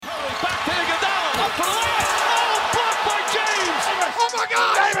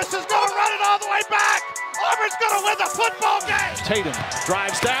football game. Tatum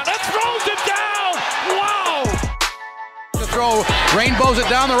drives down and throws it down. Wow. To throw, rainbows it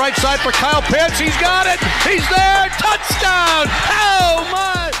down the right side for Kyle Pitts. He's got it. He's there. Touchdown. Oh,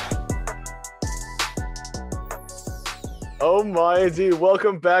 my. Oh my, indeed.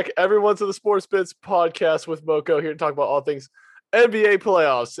 Welcome back, everyone, to the Sports Bits podcast with Moko, here to talk about all things NBA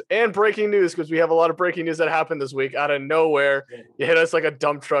playoffs and breaking news, because we have a lot of breaking news that happened this week out of nowhere. You hit us like a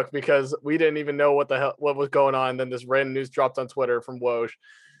dump truck because we didn't even know what was going on. Then this random news dropped on Twitter from Woj.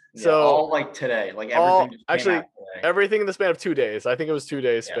 Yeah, so all like today, like everything everything in the span of 2 days. I think it was 2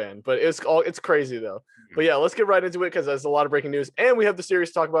 days span, but it's crazy though. Mm-hmm. But yeah, let's get right into it because there's a lot of breaking news, and we have the series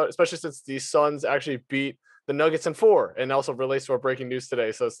to talk about, especially since the Suns actually beat the Nuggets in 4, and also relates to our breaking news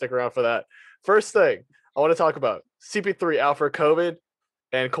today. So stick around for that. First thing I want to talk about: CP3 out for COVID,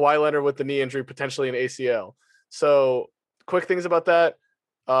 and Kawhi Leonard with the knee injury, potentially an ACL. So quick things about that.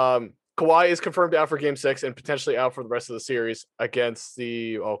 Kawhi is confirmed out for Game 6 and potentially out for the rest of the series against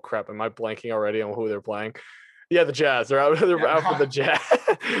the – oh, crap. Am I blanking already on who they're playing? Yeah, the Jazz. They're out for the Jazz.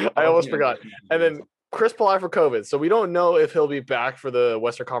 I almost forgot. And then Chris Paul out for COVID. So we don't know if he'll be back for the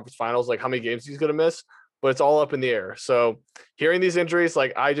Western Conference Finals, like how many games he's going to miss, but it's all up in the air. So hearing these injuries,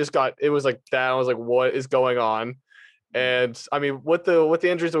 like it was like that. I was like, what is going on? And I mean, with the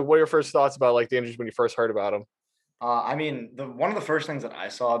injuries, what are your first thoughts about like the injuries when you first heard about them? I mean, one of the first things that I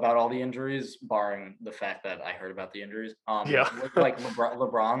saw about all the injuries, barring the fact that I heard about the injuries, was like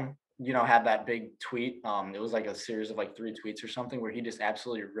LeBron, had that big tweet. It was like a series of like 3 tweets or something where he just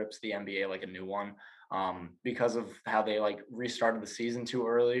absolutely rips the NBA like a new one, because of how they like restarted the season too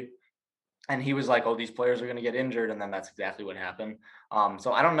early. And he was like, oh, these players are going to get injured. And then that's exactly what happened.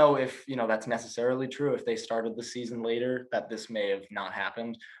 So I don't know if, that's necessarily true. If they started the season later, that this may have not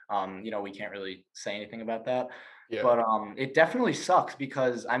happened. We can't really say anything about that. Yeah. But it definitely sucks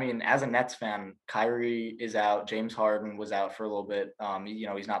because, I mean, as a Nets fan, Kyrie is out. James Harden was out for a little bit.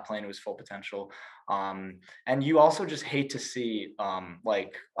 He's not playing to his full potential. And you also just hate to see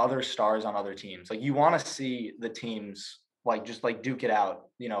like other stars on other teams. Like you want to see the teams like just like duke it out,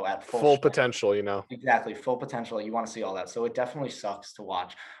 at full potential, Exactly. Full potential. You want to see all that. So it definitely sucks to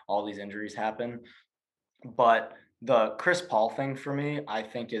watch all these injuries happen. But the Chris Paul thing for me, I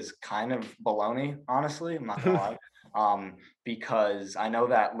think is kind of baloney, honestly. I'm not gonna lie. Because I know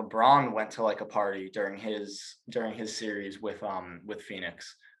that LeBron went to like a party during his series with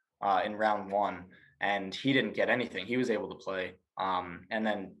Phoenix in round 1, and he didn't get anything. He was able to play. And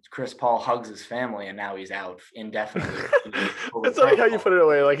then Chris Paul hugs his family, and now he's out indefinitely. That's like how you put it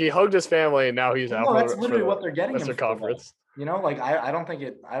away. Like he hugged his family, and now he's out. No, that's literally what they're getting Western Conference. Like I don't think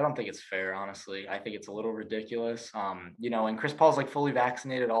it's fair, honestly. I think it's a little ridiculous. And Chris Paul's like fully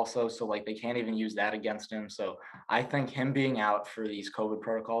vaccinated also, so like they can't even use that against him. So I think him being out for these COVID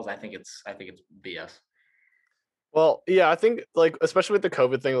protocols, I think it's BS. Well, yeah, I think like especially with the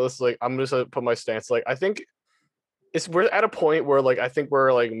COVID thing, let's like I'm just gonna put my stance. Like I think we're at a point where like I think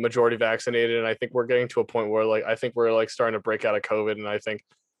we're like majority vaccinated, and I think we're getting to a point where like I think we're like starting to break out of COVID, and I think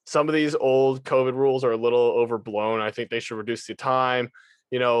some of these old COVID rules are a little overblown. I think they should reduce the time,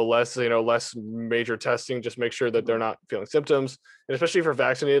 less major testing, just make sure that they're not feeling symptoms. And especially if you're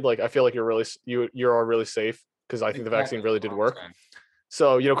vaccinated, like I feel like you're all really safe because I think the vaccine really did work.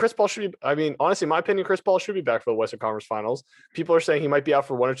 So, Chris Paul should be, I mean, honestly, in my opinion, Chris Paul should be back for the Western Conference Finals. People are saying he might be out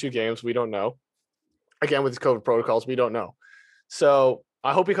for 1 or 2 games. We don't know. Again, with these COVID protocols, we don't know. So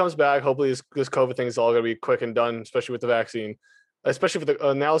I hope he comes back. Hopefully this COVID thing is all going to be quick and done, especially with the vaccine. Especially for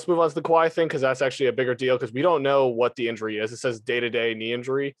the now let's move on to the Kawhi thing, because that's actually a bigger deal because we don't know what the injury is. It says day-to-day knee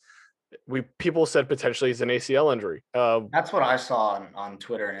injury. People said potentially it's an ACL injury. That's what I saw on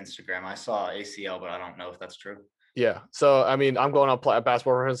Twitter and Instagram. I saw ACL, but I don't know if that's true. Yeah. So I mean, I'm going on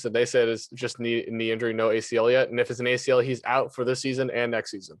basketball reference, and they said it's just knee injury, no ACL yet. And if it's an ACL, he's out for this season and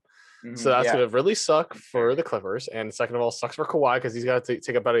next season. Mm-hmm. So that's going to really suck for the Clippers. And second of all, sucks for Kawhi because he's got to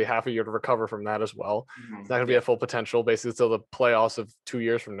take about a half a year to recover from that as well. Mm-hmm. It's not going to be at full potential basically until the playoffs of 2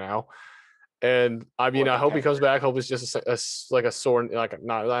 years from now. And I mean, I hope he comes back. Hope it's just a sore, like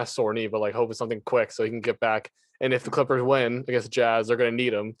not a sore knee, but like hope it's something quick so he can get back. And if the Clippers win against the Jazz, they're going to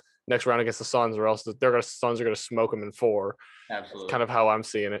need him next round against the Suns, or else the Suns are going to smoke them in 4. Absolutely. That's kind of how I'm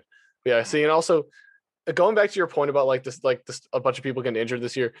seeing it. But yeah. See, and also going back to your point about like this, a bunch of people getting injured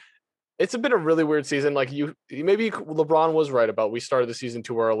this year. It's been a really weird season. Like maybe LeBron was right about we started the season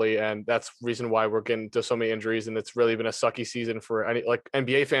too early, and that's the reason why we're getting to so many injuries. And it's really been a sucky season for any like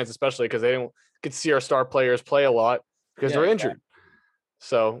NBA fans, especially because they don't get to see our star players play a lot because they're injured.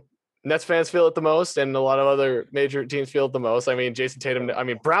 So Nets fans feel it the most, and a lot of other major teams feel it the most. I mean, Jason Tatum. I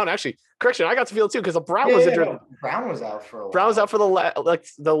mean, Brown actually. Correction, I got to feel it too because Brown was injured. No, Brown was out for a while. Brown was out for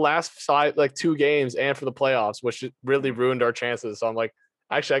the last 2 games and for the playoffs, which really ruined our chances. So I'm like,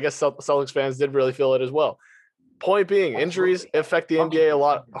 actually, I guess Celtics fans did really feel it as well. Point being, injuries affect the NBA a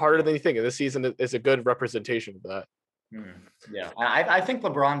lot harder than you think, and this season is a good representation of that. Yeah, I think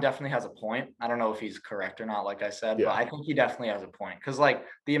LeBron definitely has a point. I don't know if he's correct or not, like I said, but I think he definitely has a point because like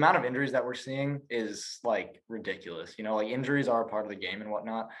the amount of injuries that we're seeing is like ridiculous. You know, like injuries are a part of the game and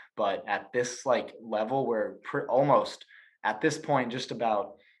whatnot, but at this like level, where almost at this point, just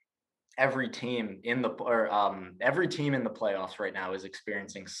about every team in the playoffs right now is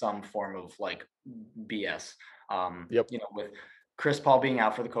experiencing some form of like BS. You know, with Chris Paul being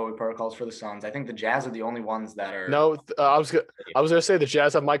out for the COVID protocols for the Suns. I think the Jazz are the only ones that are. No, I was gonna say the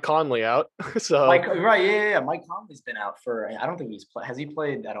Jazz have Mike Conley out. So Mike Conley's been out for. I don't think has he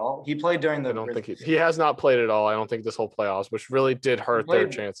played at all? He played during the. I don't think he has not played at all. I don't think this whole playoffs, which really did hurt their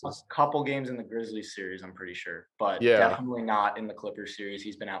chances. A couple games in the Grizzlies series, I'm pretty sure, but definitely not in the Clippers series.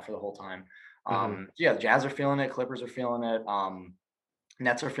 He's been out for the whole time. The Jazz are feeling it. Clippers are feeling it.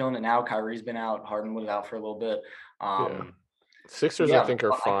 Nets are feeling it now. Kyrie's been out. Harden was out for a little bit. Sixers, I think,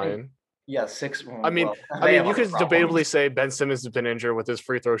 are fine. Six. I mean, you could debatably say Ben Simmons has been injured with his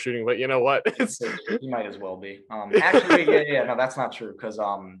free throw shooting, but you know what? He might as well be. Actually, no, that's not true because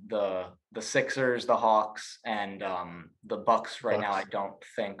the Sixers, the Hawks, and the Bucks right now, I don't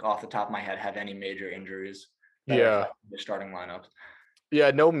think off the top of my head have any major injuries. The starting lineups.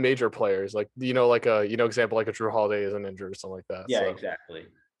 Yeah, no major players like example like a Drew Holiday isn't injured or something like that. Yeah, exactly.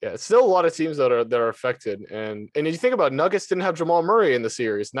 Yeah, it's still a lot of teams that are affected, and you think about Nuggets didn't have Jamal Murray in the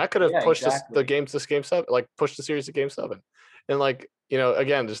series, and that could have pushed the games to Game 7, like pushed the series to Game 7, and like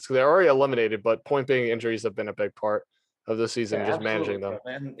again, just they're already eliminated. But point being, injuries have been a big part of the season, just managing them.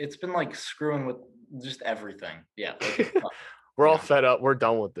 And it's been like screwing with just everything. Yeah, we're all fed up. We're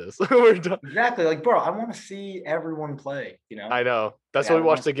done with this. We're done. Exactly, like bro, I want to see everyone play. I know that's what we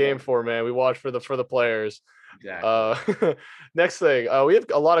watch the game for, man. We watch for the players. Exactly. Next thing, we have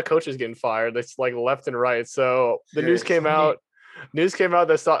a lot of coaches getting fired. It's like left and right. So the news came out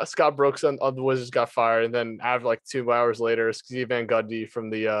that Scott Brooks on the Wizards got fired, and then after like 2 hours later, Steve Van Gundy from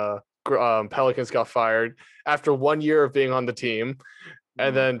the Pelicans got fired after 1 year of being on the team.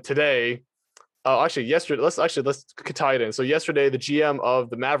 And then today, yesterday, let's tie it in. So yesterday, the GM of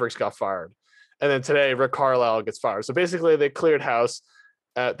the Mavericks got fired, and then today, Rick Carlisle gets fired. So basically, they cleared house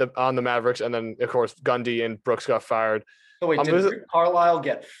on the Mavericks, and then of course Gundy and Brooks got fired. So wait, did Rick Carlisle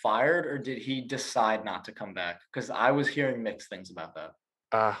get fired, or did he decide not to come back? Because I was hearing mixed things about that.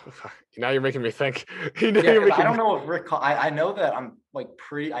 Now you're making me think. I don't know if Rick. I know that I'm like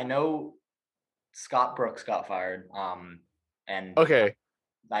I know Scott Brooks got fired. And okay,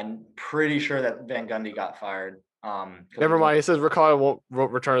 I'm pretty sure that Van Gundy got fired. Never mind. He says Rick Carlisle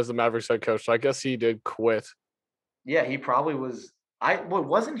won't return as the Mavericks head coach. So I guess he did quit. Yeah, he probably was.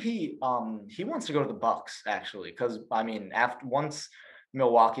 Wasn't he? He wants to go to the Bucks actually, because I mean, once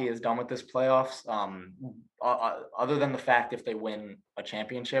Milwaukee is done with this playoffs, other than the fact if they win a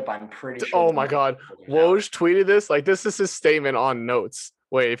championship, I'm pretty sure. Oh my God, Woj tweeted this. Like this is his statement on notes.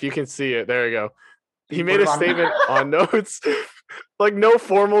 Wait, if you can see it, there you go. He made a statement on notes, like no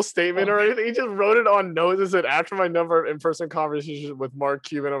formal statement or anything. He just wrote it on notes. It said, after my number of in-person conversations with Mark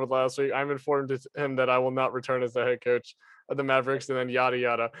Cuban over the last week, I'm informed him that I will not return as the head coach of the Mavericks, and then yada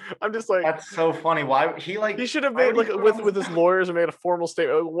yada. I'm just like, that's so funny. Why he should have made with his lawyers and made a formal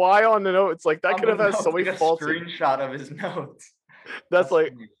statement. Why on the notes? Like that could have had so many faults. Screenshot of his notes. That's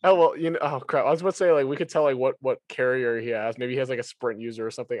like, oh well, oh crap. I was about to say like we could tell like what carrier he has. Maybe he has like a Sprint user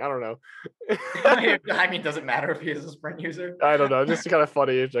or something. I don't know. I mean, does it matter if he is a Sprint user? I don't know. Just kind of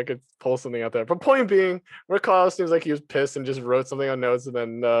funny if I could pull something out there. But point being, Rick Carlisle seems like he was pissed and just wrote something on notes, and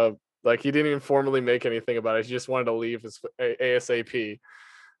then like he didn't even formally make anything about it. He just wanted to leave his ASAP.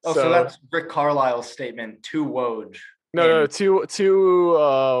 So that's Rick Carlisle's statement to Woj. No, to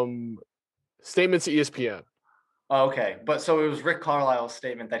statements to ESPN. Oh, okay, but so it was Rick Carlisle's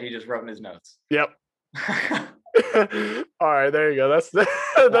statement that he just wrote in his notes. Yep. All right, there you go. That's.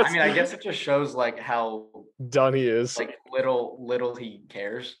 I mean, I guess it just shows like how done he is. Like little he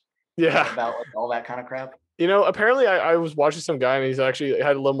cares. Yeah. About like, all that kind of crap. Apparently I was watching some guy and he's actually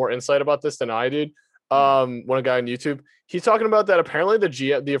had a little more insight about this than I did. One guy on YouTube, he's talking about that apparently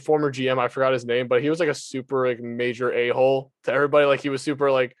the former GM, I forgot his name, but he was like a super like major a-hole to everybody. Like he was super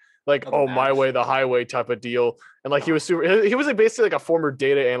like my way, the highway type of deal. And like he was like basically like a former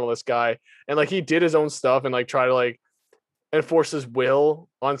data analyst guy. And like he did his own stuff and like try to like enforce his will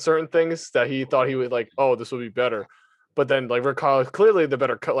on certain things that he thought he would like, oh, this would be better. But then like Rick Carlisle is clearly the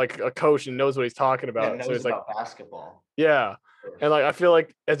better like a coach and knows what he's talking about. Knows so it's about basketball. Yeah. And like I feel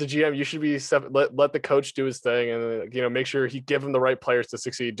like as a GM, you should be let the coach do his thing and make sure he give him the right players to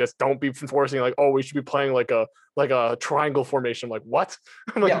succeed. Just don't be forcing like, oh, we should be playing like a triangle formation. I'm like, what?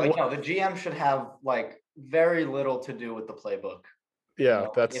 I'm like, what? No, the GM should have like very little to do with the playbook. Yeah,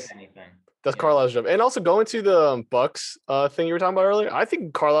 that's if anything. That's Carlisle's job. And also going to the Bucks thing you were talking about earlier, I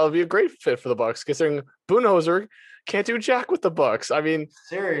think Carlisle would be a great fit for the Bucks, considering Budenholzer can't do jack with the Bucks. I mean,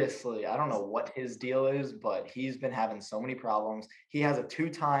 seriously, I don't know what his deal is, but he's been having so many problems. He has a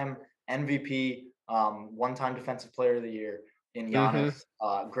 2-time MVP, 1-time Defensive Player of the Year in Giannis.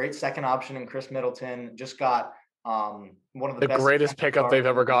 Great second option in Chris Middleton. Just got one of the best greatest pickup they've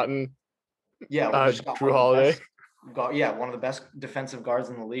ever gotten. Yeah, Jrue Holiday. One of the best defensive guards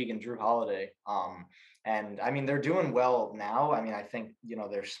in the league in Jrue Holiday. And I mean, they're doing well now. I mean, I think,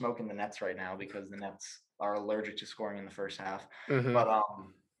 they're smoking the Nets right now because the Nets are allergic to scoring in the first half. But I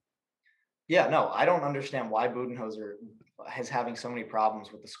don't understand why Budenholzer is having so many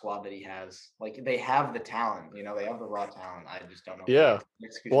problems with the squad that he has. Like, they have the talent, they have the raw talent. I just don't know. Yeah.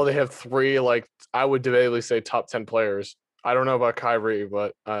 Well, they have 3, like, I would debatably say top 10 players. I don't know about Kyrie,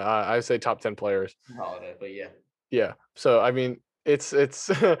 but I say top 10 players. Holiday, but yeah. Yeah. So, I mean, it's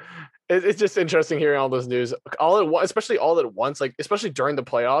just interesting hearing all those news especially all at once, like especially during the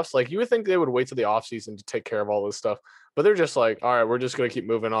playoffs. Like you would think they would wait till the offseason to take care of all this stuff, but they're just like, all right, we're just going to keep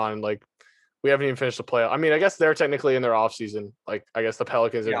moving on. Like we haven't even finished the playoff. I mean, I guess they're technically in their offseason. Like I guess the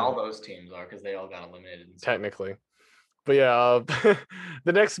Pelicans are. All those teams are because they all got eliminated. Technically. But yeah,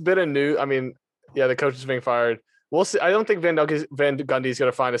 the next bit of news, I mean, yeah, the coach is being fired. We'll see. I don't think Van Gundy's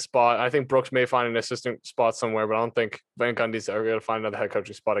going to find a spot. I think Brooks may find an assistant spot somewhere, but I don't think Van Gundy's ever going to find another head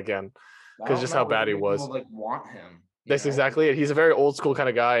coaching spot again because just how bad he was. Like want him. That's exactly it. He's a very old school kind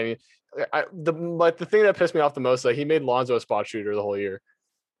of guy, and the thing that pissed me off the most is that he made Lonzo a spot shooter the whole year.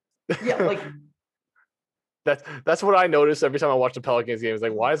 Yeah, like that's what I noticed every time I watch the Pelicans games.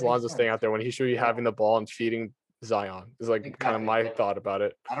 Like, why is Lonzo staying out there when he should be having the ball and feeding Zion? Is like kind of my thought about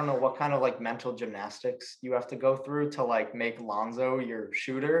it. I don't know what kind of like mental gymnastics you have to go through to like make Lonzo your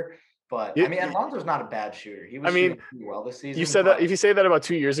shooter, but I mean, and Lonzo's not a bad shooter. He was shooting well this season. You said that if you say that about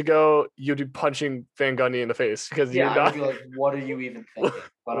 2 years ago, you'd be punching Van Gundy in the face because you're not. I'd be like, what are you even thinking?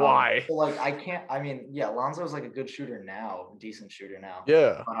 But, why? Like I can't. I mean, yeah, Lonzo's like a good shooter now, decent shooter now.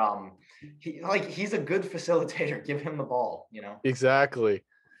 Yeah. But he's a good facilitator. Give him the ball. Exactly.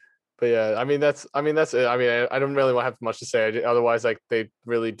 But yeah, I mean that's it. I mean, I don't really have much to say. Otherwise, like they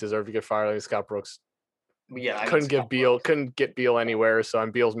really deserve to get fired. Like Scott Brooks. Yeah, couldn't get Beal anywhere. So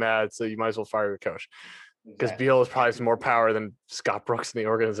Beal's mad. So you might as well fire your coach because Beal has probably some more power than Scott Brooks in the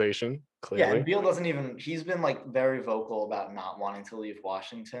organization. Clearly. Yeah, and Beal doesn't even. He's been like very vocal about not wanting to leave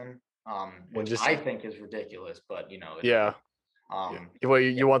Washington, which I think is ridiculous. But yeah.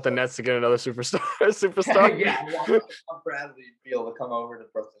 You want the Nets to get another superstar? Yeah, I want Bradley Beal to come over to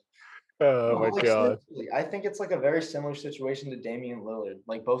Brooklyn. Oh my God. I think it's like a very similar situation to Damian Lillard.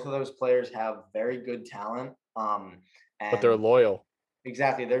 Like both of those players have very good talent. But they're loyal.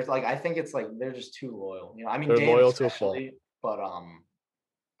 Exactly. There's like I think it's like they're just too loyal. I mean they're loyal to a fault.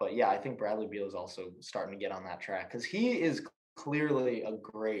 But yeah, I think Bradley Beal is also starting to get on that track because he is clearly a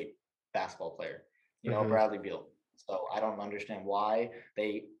great basketball player. Bradley Beal. So I don't understand why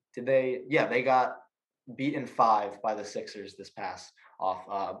they got beaten 5 by the Sixers this past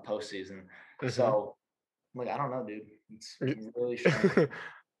postseason. So like I don't know, dude. It's really strange.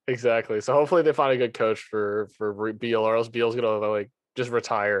 Exactly. So hopefully they find a good coach for Beal, or else Beal's gonna like just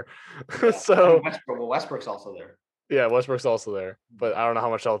retire. Yeah. So Westbrook's also there. Yeah, Westbrook's also there, but I don't know how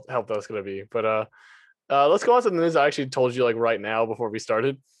much help that's gonna be. But let's go on to the news I actually told you like right now before we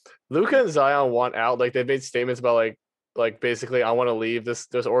started. Luka and Zion want out. Like they made statements about like basically I want to leave this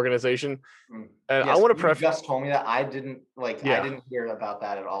organization, and I want to preface. You just told me that I didn't I didn't hear about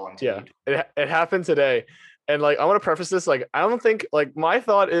that at all until it happened today, and like I want to preface this like I don't think like my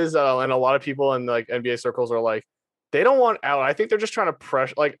thought is and a lot of people in like NBA circles are like they don't want out. I think they're just trying to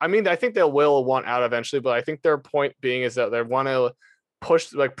pressure. Like I mean I think they will want out eventually, but I think their point being is that they want to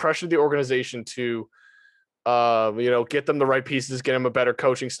pressure the organization to get them the right pieces, get them a better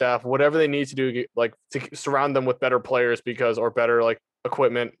coaching staff, whatever they need to do, like to surround them with better players or better like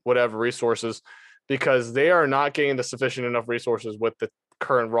equipment, whatever resources, because they are not getting the sufficient enough resources with the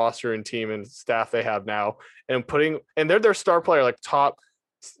current roster and team and staff they have now, and they're their star player, like top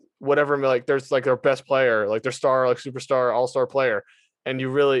whatever, like there's like their best player, like their star, like superstar, all-star player, and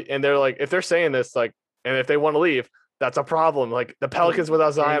they're like if they're saying this like, and if they want to leave, that's a problem. Like the Pelicans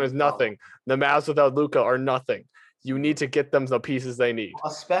without Zion is nothing. The Mavs without Luka are nothing. you need to get them the pieces they need.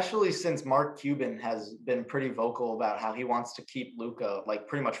 Especially since Mark Cuban has been pretty vocal about how he wants to keep Luka like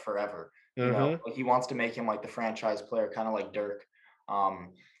pretty much forever. You know, like he wants to make him like the franchise player, kind of like Dirk.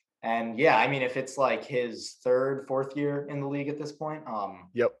 And yeah, I mean, if it's like his third, fourth year in the league at this point,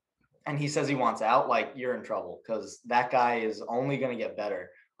 yep. And he says he wants out, like you're in trouble because that guy is only going to get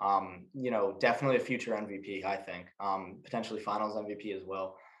better. You know, definitely a future MVP, I think. Potentially Finals MVP as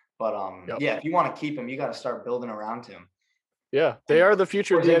well. But yeah, if you want to keep him, you got to start building around him. Yeah, they are the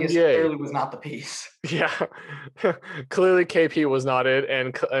future of the NBA. Clearly was not the piece. Yeah, clearly KP was not it,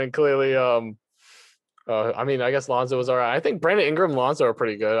 and clearly, I mean, I guess Lonzo was all right. I think Brandon Ingram, Lonzo are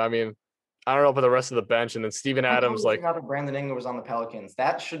pretty good. I mean, I don't know about the rest of the bench, and then Steven Adams. Like Brandon Ingram was on the Pelicans.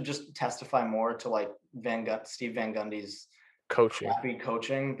 That should just testify more to like Steve Van Gundy's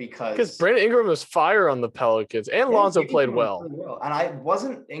coaching because Brandon Ingram was fire on the Pelicans, and Lonzo played well. And I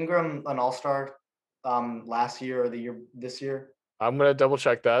wasn't Ingram an All-Star last year or this year. I'm gonna double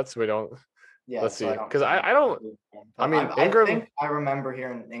check that so we don't. Yeah, let's see, because I don't. I mean, Ingram. I think I remember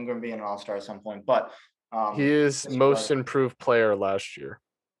hearing Ingram being an All-Star at some point, but he is most improved player last year.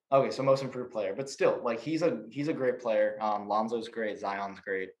 Okay, so most improved player, but still, like he's a great player. Lonzo's great, Zion's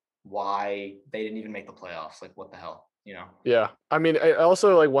great. Why they didn't even make the playoffs? Like, what the hell? You know? Yeah, I mean, I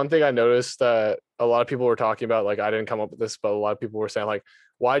also like one thing I noticed that a lot of people were talking about. Like, I didn't come up with this, but a lot of people were saying like,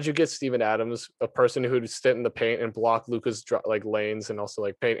 why'd you get Steven Adams, a person who'd sit in the paint and block Luka's like lanes and also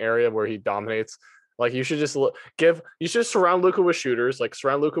like paint area where he dominates? Like, you should just surround Luka with shooters,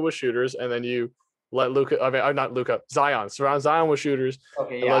 and then you let Luka. I mean, not Luka, Zion. Surround Zion with shooters.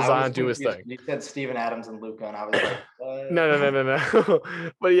 Okay, yeah. Let Zion do his thing. You said Steven Adams and Luka, and I was like,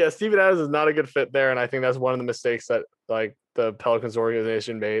 no. But yeah, Steven Adams is not a good fit there, and I think that's one of the mistakes that like the Pelicans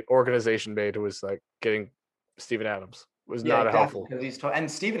organization made. Was like getting Steven Adams was not helpful. And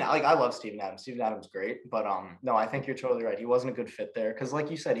Steven, like I love Steven Adams. Steven Adams great, but no, I think you're totally right. He wasn't a good fit there because,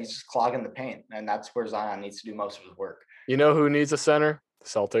 like you said, he's just clogging the paint, and that's where Zion needs to do most of his work. You know who needs a center? The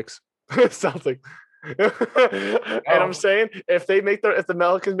Celtics. Celtics. And I'm saying if the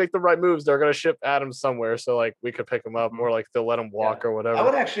Pelicans make the right moves, they're gonna ship Adams somewhere. So like we could pick him up, or like they'll let him walk or whatever. That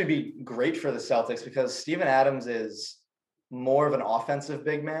would actually be great for the Celtics because Steven Adams is more of an offensive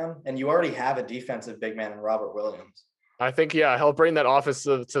big man, and you already have a defensive big man in Robert Williams. I think he'll bring that offense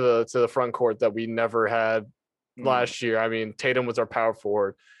to the front court that we never had last year. I mean, Tatum was our power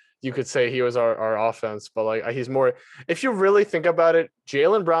forward. You could say he was our offense, but like he's more. If you really think about it,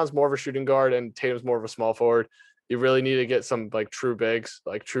 Jaylen Brown's more of a shooting guard and Tatum's more of a small forward. You really need to get some like true bigs,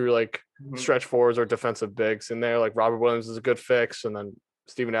 like true like stretch forwards or defensive bigs in there. Like Robert Williams is a good fix, and then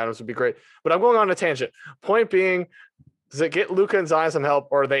Steven Adams would be great. But I'm going on a tangent. Point being, does it get Luka and Zion some help,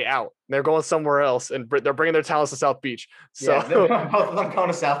 or are they out? They're going somewhere else, and they're bringing their talents to South Beach. So both of them going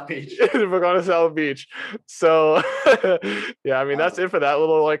to South Beach. We're going to South Beach. So yeah, I mean that's it for that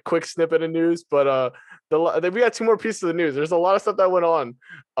little like quick snippet of news. But we got two more pieces of the news. There's a lot of stuff that went on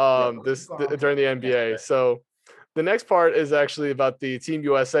during the NBA. So the next part is actually about the Team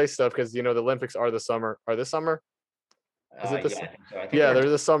USA stuff because the Olympics are this summer. Are this summer? Is it this? I think so. Yeah, they're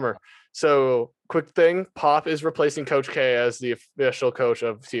this summer. So quick thing, Pop is replacing Coach K as the official coach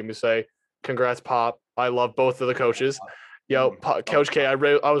of Team USA. Congrats, Pop. I love both of the coaches. Coach K, I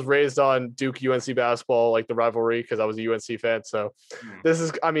was raised on Duke UNC basketball, like the rivalry, because I was a UNC fan. So sad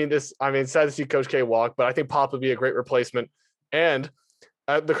to see Coach K walk, but I think Pop would be a great replacement. And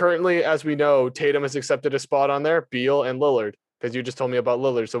currently, as we know, Tatum has accepted a spot on there, Beal and Lillard, because you just told me about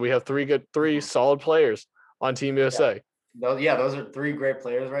Lillard. So we have three solid players on Team USA. Yeah. Those are three great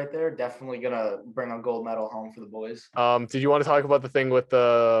players right there. Definitely gonna bring a gold medal home for the boys. Did you want to talk about the thing with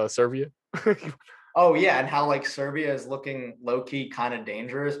Serbia? Oh yeah, and how like Serbia is looking low key kind of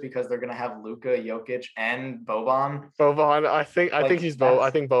dangerous because they're gonna have Luka, Jokic, and Boban. I think he's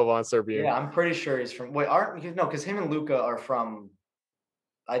I think Boban's Serbian. Yeah, I'm pretty sure he's from. Because him and Luka are from.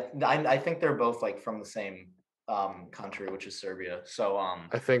 I think they're both like from the same country, which is Serbia. So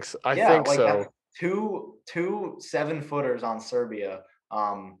I think so. I think so. Two 7-footers on Serbia,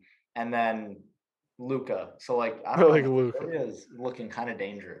 and then Luka. So like I don't know, Luka is looking kind of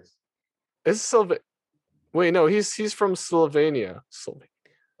dangerous. Wait, no, he's from Slovenia.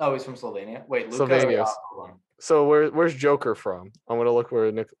 Oh, he's from Slovenia. Wait, Luka. Slovenia. So where's Joker from? I'm gonna look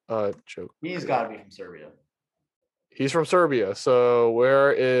where Nick Joker. He's got to be from Serbia. He's from Serbia. So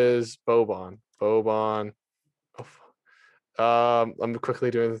where is Boban? I'm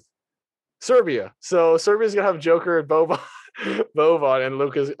quickly doing Serbia. So Serbia's gonna have Joker and Boban, and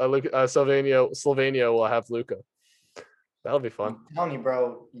Slovenia will have Luka. That'll be fun. I'm telling you,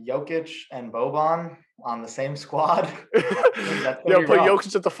 bro, Jokic and Boban on the same squad. Put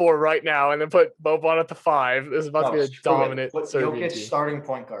Jokic at the 4 right now, and then put Boban at the 5. This is about to be a dominant Serbian Jokic team. starting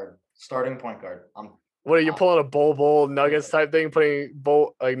point guard. What are you pulling a Bol Nuggets type thing, putting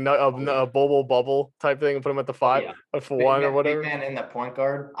a Bol bubble type thing, and put him at the 5 for 1 or whatever? Big man in that point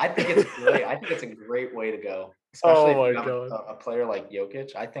guard. I think it's great. I think it's a great way to go. Especially if you have a player like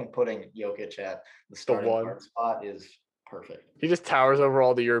Jokic. I think putting Jokic at the starting guard spot is perfect. He just towers over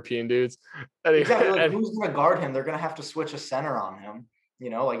all the European dudes. Exactly. Who's going to guard him? They're going to have to switch a center on him. You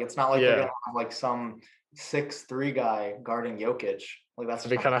know, like it's not like they're going to have like some 6'3" guy guarding Jokic. Like that's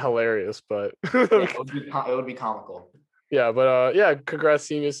be kind of hilarious, but it would be comical. Yeah, but congrats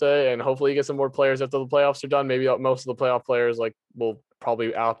Team USA, and hopefully you get some more players after the playoffs are done. Maybe most of the playoff players will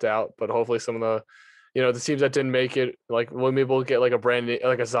probably opt out, but hopefully some of the the teams that didn't make it, maybe we'll get like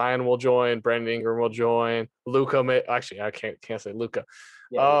a Zion will join, Brandon Ingram will join, Luka may actually I can't say Luka.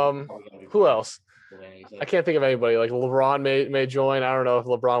 Yeah, who else? I can't think of anybody. Like LeBron may join. I don't know if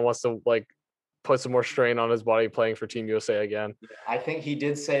LeBron wants to put some more strain on his body playing for Team USA again. I think he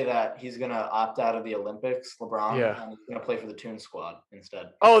did say that he's going to opt out of the Olympics, LeBron, and he's going to play for the Toon Squad instead.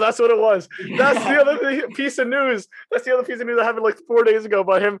 Oh, that's what it was. That's the other piece of news. That's the other piece of news that happened 4 days ago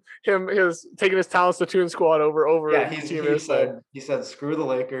about him taking his talents to Toon Squad over Team USA. He said, screw the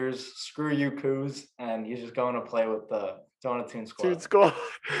Lakers, screw you, Kuz, and he's just going to play with the Toon Squad. Toon Squad.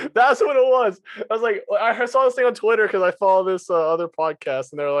 That's what it was. I was like, I saw this thing on Twitter because I follow this other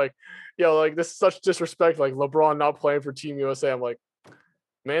podcast, and they're like, this is such disrespect, like LeBron not playing for Team USA. I'm like,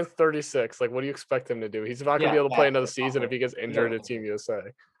 man's 36. Like, what do you expect him to do? He's not going to be able to play another season if he gets injured at Team USA.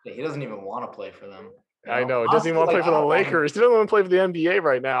 Yeah, he doesn't even want to play for them. I know. He doesn't even want to play for the Lakers. He doesn't want to play for the NBA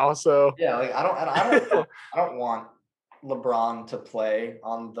right now. So yeah, I don't want LeBron to play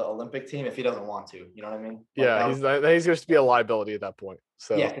on the Olympic team if he doesn't want to. You know what I mean? He's going to be a liability at that point.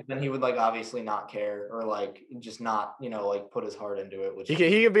 So yeah, then he would obviously not care or just not put his heart into it. Which he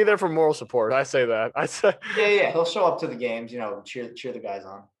can be there for moral support. I say that. Yeah, he'll show up to the games. Cheer the guys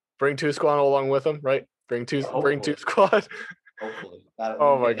on. Bring Toon Squad along with him, right? Bring Toon Squad. Hopefully.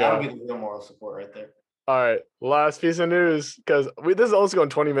 Oh my God, that would be the real moral support right there. All right, last piece of news because this is also going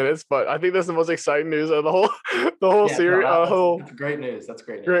 20 minutes, but I think this is the most exciting news of the whole series. That's great news. That's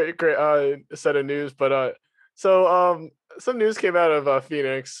great news. Great set of news. But some news came out of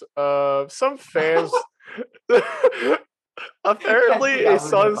Phoenix. Some fans apparently a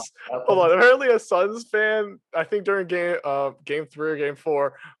Suns fan, I think during game 3 or game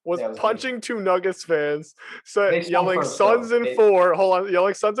 4 was punching 2 Nuggets fans, yelling Suns in 4.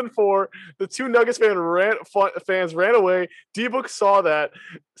 Yelling Suns in 4. The 2 Nuggets fans ran away. D-Book saw that,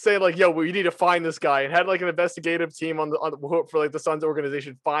 saying we need to find this guy, and had an investigative team for the Suns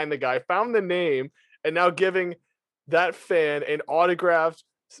organization find the guy, found the name, and now giving that fan an autographed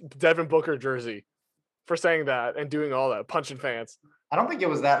Devin Booker jersey for saying that and doing all that, punching fans. I don't think it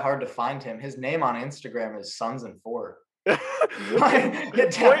was that hard to find him. His name on Instagram is Suns in 4. It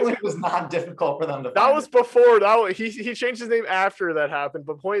definitely was not difficult for them to find. That was before he changed his name after that happened.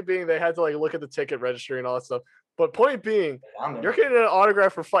 But point being, they had to look at the ticket registry and all that stuff. But point being, you're getting an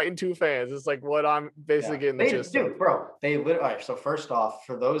autograph for fighting 2 fans. It's what I'm basically getting the gist of. Bro, they literally. All right, so first off,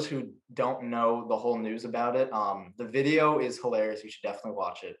 for those who don't know the whole news about it, the video is hilarious. You should definitely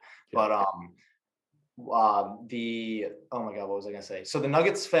watch it. Yeah. But oh my God, what was I gonna say? So the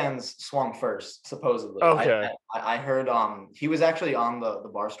Nuggets fans swung first, supposedly. Okay. I heard he was actually on the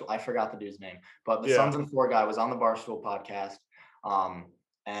Barstool. I forgot the dude's name, but the Suns and 4 guy was on the Barstool podcast.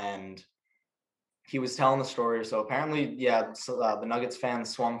 And he was telling the story. So apparently, the Nuggets fans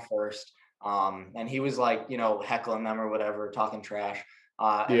swung first. And he was heckling them or whatever, talking trash.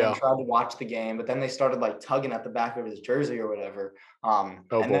 And then tried to watch the game, but then they started tugging at the back of his jersey or whatever.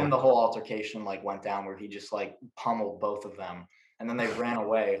 Then the whole altercation went down where he just pummeled both of them, and then they ran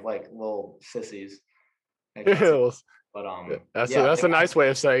away like little sissies. But that's a nice way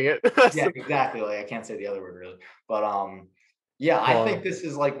of saying it. Yeah, exactly. I can't say the other word really, but I think this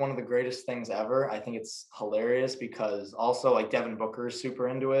is one of the greatest things ever. I think it's hilarious because also Devin Booker is super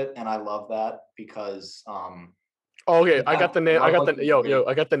into it, and I love that because okay, I got the name. I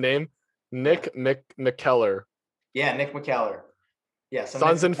got the name. Nick McKellar. Yeah, Nick McKellar. Yeah,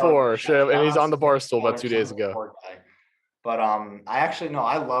 Suns in 4. And he's on the Barstool about 2 days ago. But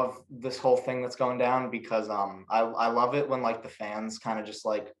I love this whole thing that's going down because I love it when the fans kind of just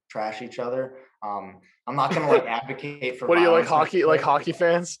trash each other. I'm not gonna advocate for. What do you like hockey? Like hockey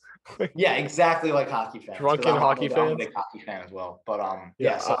fans? Yeah, exactly, like hockey fans. Drunken hockey fans. I'm a big hockey fan as well, but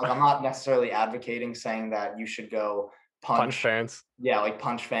so I'm not necessarily advocating saying that you should go punch fans. Yeah,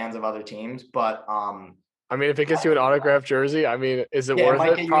 punch fans of other teams, but I mean, if it gets you an autographed jersey, I mean, is it Yeah, it worth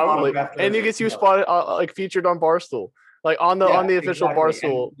might it? get you an Probably. autographed And it jersey, gets you you know. spotted like featured on Barstool, like on the official exactly.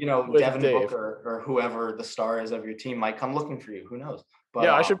 Barstool. And, you know, with Devin Dave. Booker or whoever the star is of your team might come looking for you. Who knows? But,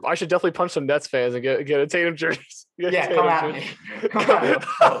 yeah, I should definitely punch some Nets fans and get a Tatum jersey. Come at me. Come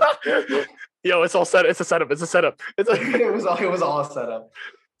at me. Yo, it's all set. It's a setup. It was all a setup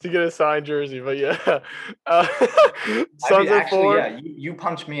to get a signed jersey. But yeah, Suns at 4. Yeah, you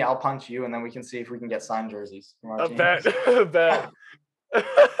punch me, I'll punch you, and then we can see if we can get signed jerseys from our team. Bet.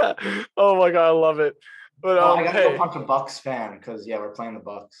 Oh my god, I love it. But I gotta go punch a Bucks fan because we're playing the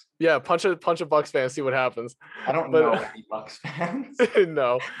Bucks. Yeah, punch a Bucks fan, see what happens. I don't know any Bucks fans.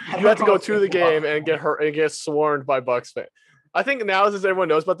 No, you have to go to the game and get hurt and get swarmed by Bucks fans. I think now, since everyone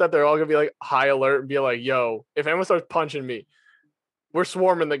knows about that, they're all gonna be like high alert and be like, "Yo, if anyone starts punching me, we're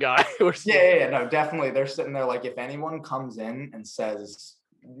swarming the guy." No, definitely. They're sitting there like, if anyone comes in and says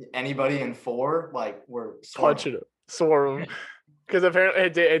anybody in 4, like we're punching him, swarm him. Because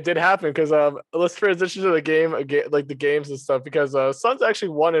apparently it did happen. Because let's transition to the game, like the games and stuff. Because Suns actually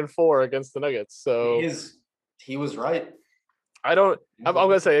 1-4 against the Nuggets. So he was right. I'm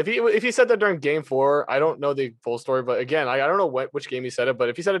gonna say if he said that during Game 4, I don't know the full story. But again, I don't know which game he said it. But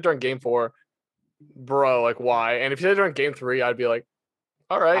if he said it during Game 4, bro, like why? And if he said it during Game 3, I'd be like,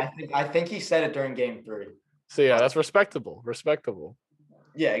 all right. I think he said it during Game 3. So yeah, that's respectable.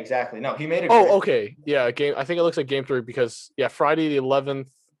 Yeah, exactly. No, he made it. Okay. Yeah, game. I think it looks like Game 3 because Friday the 11th.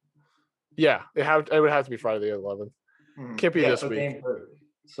 Yeah, it would have to be Friday the 11th. Can't be this week. Game 3.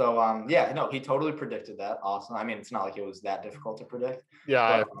 So he totally predicted that. Awesome. I mean, it's not like it was that difficult to predict.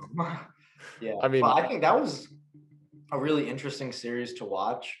 Yeah. Yeah. I mean, I think that was a really interesting series to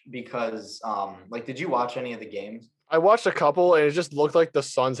watch because did you watch any of the games? I watched a couple and it just looked like the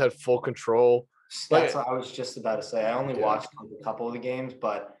Suns had full control. That's what I was just about to say. I only watched a couple of the games,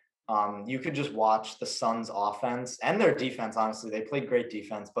 but you could just watch the Suns' offense and their defense. Honestly, they played great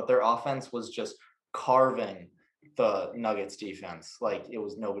defense, but their offense was just carving the Nuggets' defense. Like it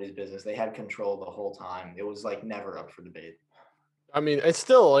was nobody's business. They had control the whole time. It was like never up for debate. I mean, it's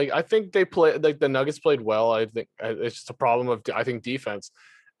still like I think they played like the Nuggets played well. I think it's just a problem of defense.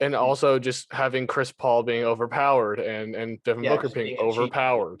 And also just having Chris Paul being overpowered and Devin Booker being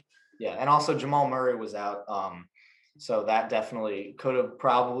overpowered. Yeah, and also Jamal Murray was out. So that definitely could have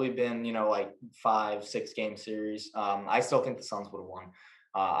probably been, 5-6 game series. I still think the Suns would have won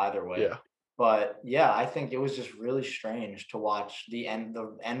either way. Yeah. But yeah, I think it was just really strange to watch the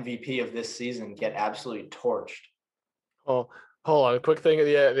MVP of this season get absolutely torched. Oh, hold on, a quick thing.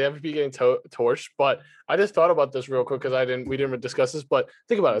 Yeah, the MVP getting torched, but I just thought about this real quick because we didn't discuss this, but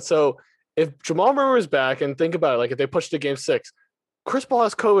think about it. So if Jamal Murray is back, and think about it, like if they push to Game 6, Chris Paul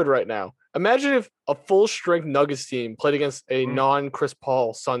has COVID right now. Imagine if a full strength Nuggets team played against a non-Chris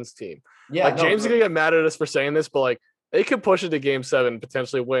Paul Suns team. Yeah, James is gonna get mad at us for saying this, but they could push it to Game 7,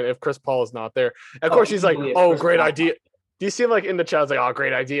 potentially win if Chris Paul is not there. And of course, he's like, "Oh, great idea." Do you see him in the chat? It's like, "Oh,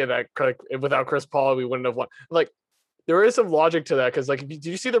 great idea that without Chris Paul we wouldn't have won." There is some logic to that because did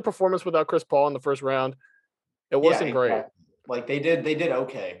you see their performance without Chris Paul in the first round? It wasn't great. They did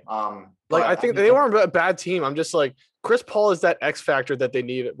okay. I think they weren't a bad team. I'm just Chris Paul is that X factor that they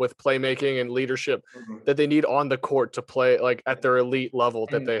need with playmaking and leadership that they need on the court to play at their elite level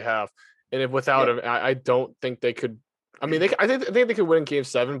that they have. And if without him, I don't think they could. I mean, I think they could win Game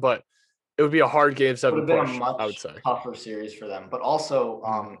 7, but it would be a hard Game 7 push. I would say tougher series for them. But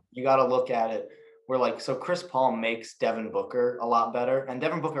also, you got to look at it. So Chris Paul makes Devin Booker a lot better, and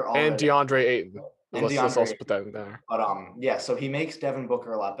Devin Booker and DeAndre Ayton. Let's also put that in there. But so he makes Devin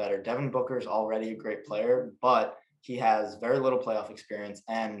Booker a lot better. Devin Booker is already a great player, but he has very little playoff experience,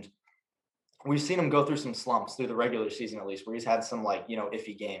 and we've seen him go through some slumps through the regular season, at least, where he's had some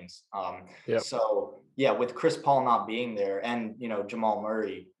iffy games. So yeah, with Chris Paul not being there, and Jamal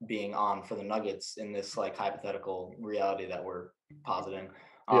Murray being on for the Nuggets in this hypothetical reality that we're positing.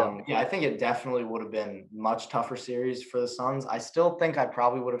 I think it definitely would have been much tougher series for the Suns. I still think I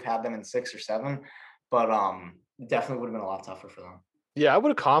probably would have had them in 6 or 7, but definitely would have been a lot tougher for them. Yeah, I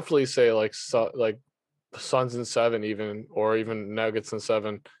would confidently say Suns in 7 even, or even Nuggets in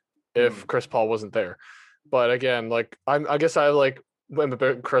 7 if Chris Paul wasn't there. But again, I guess I'm a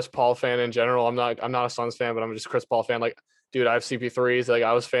big Chris Paul fan in general. I'm not a Suns fan, but I'm just a Chris Paul fan. Dude, I have CP3s.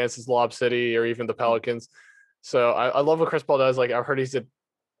 I was fans since Lob City or even the Pelicans. So I love what Chris Paul does. I've heard he's an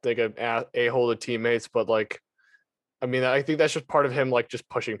a-hole to teammates, but I mean, I think that's just part of him, just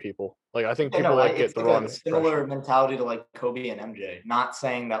pushing people. I think people get the wrong similar mentality to Kobe and MJ. Not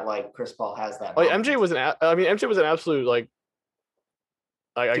saying that Chris Paul has that. MJ was an absolute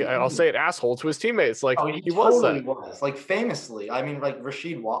I'll say it, asshole to his teammates. Like he totally was. Like famously, I mean, like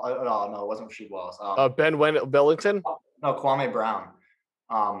Rasheed Wallace. No, it wasn't Rasheed Wallace. Ben Billington. No, Kwame Brown.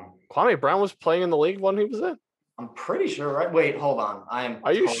 Kwame Brown was playing in the league when he was in. I'm pretty sure, right? Wait, hold on.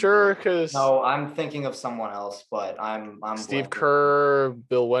 Are you sure? Because no, I'm thinking of someone else, but I'm Steve Kerr,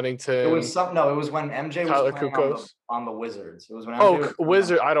 Bill Wennington. It was it was when MJ was playing on the Wizards. It was when MJ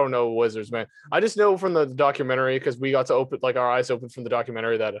Wizards. I don't know Wizards, man. I just know from the documentary because we got to open our eyes open from the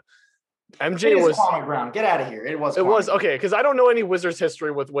documentary that MJ was Kwame Brown. Get out of here. It was okay because I don't know any Wizards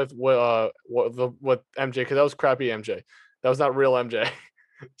history with MJ because that was crappy MJ. That was not real MJ.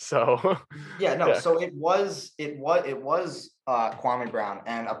 So so it was Kwame Brown,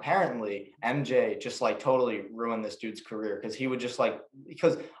 and apparently MJ just like totally ruined this dude's career because he would just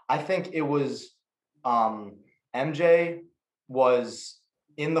because I think it was MJ was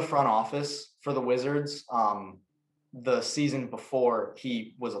in the front office for the Wizards the season before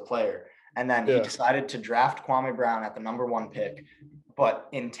he was a player, and then he decided to draft Kwame Brown at the number 1 pick, but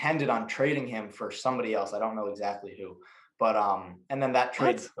intended on trading him for somebody else. I don't know exactly who. But and then that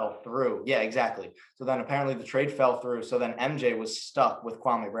trade fell through. Yeah, exactly. So then apparently the trade fell through. So then MJ was stuck with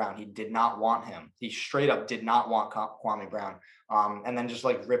Kwame Brown. He did not want him. He straight up did not want Kwame Brown. And then just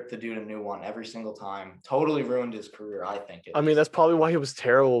like ripped the dude a new one every single time. Totally ruined his career, I think. I mean, that's probably why he was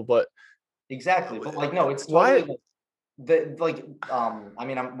terrible. But exactly. But like, no, it's totally I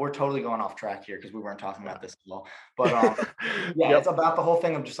mean, we're totally going off track here because we weren't talking about this at all. But it's about the whole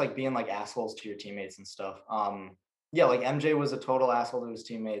thing of just like being like assholes to your teammates and stuff. Yeah, like MJ was a total asshole to his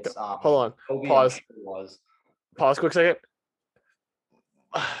teammates. Hold on. Pause. Pause. Quick second.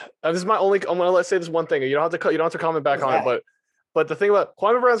 This is my only. I'm gonna say this one thing. You don't have to comment back on it. But the thing about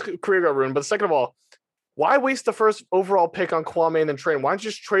Kwame Brown's career got ruined. But second of all, why waste the first overall pick on Kwame and then trade? Why don't you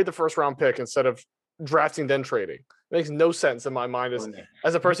just trade the first round pick instead of drafting then trading? It makes no sense in my mind.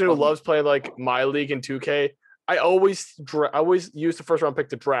 As a person who loves playing like my league in 2K, I always use the first round pick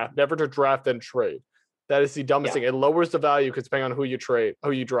to draft, never to draft then trade. That is the dumbest thing. It lowers the value because depending on who you draft,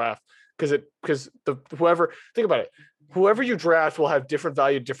 whoever you draft will have different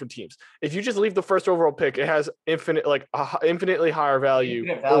value to different teams. If you just leave the first overall pick, it has infinitely higher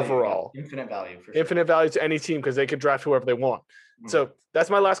value overall. Infinite value for sure. Infinite value to any team because they could draft whoever they want. Mm-hmm. So that's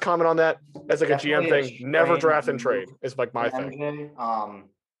my last comment on that. That's like definitely a GM thing. Never draft and trade. It's like my thing.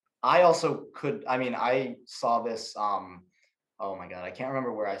 I also could. I mean, I saw this. Oh my God, I can't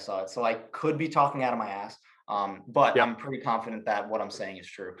remember where I saw it. So I could be talking out of my ass, but I'm pretty confident that what I'm saying is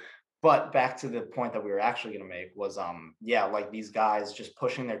true. But back to the point that we were actually going to make was, like these guys just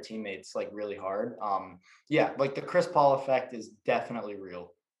pushing their teammates like really hard. Like the Chris Paul effect is definitely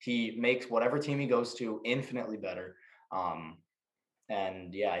real. He makes whatever team he goes to infinitely better.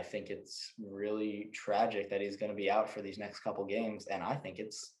 I think it's really tragic that he's going to be out for these next couple games. And I think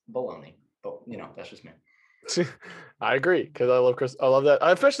it's baloney, but that's just me. I agree because I love Chris. I love that.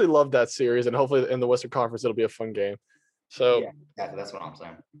 I especially love that series, and hopefully in the Western Conference it'll be a fun game. So yeah, exactly. That's what I'm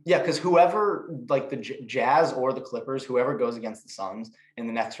saying. Yeah, because whoever like the Jazz or the Clippers, whoever goes against the Suns in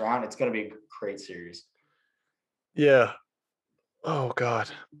the next round, it's going to be a great series. Yeah. Oh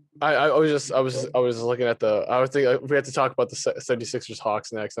God. I was looking at I was thinking we had to talk about the 76ers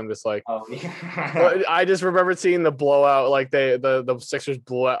Hawks next. I'm just like, I just remember seeing the blowout, like the Sixers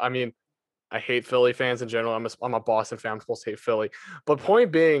blew out. I mean, I hate Philly fans in general. I'm a Boston fan. I'm supposed to hate Philly. But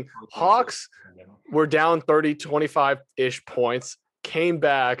point being, Hawks were down 30-25-ish points, came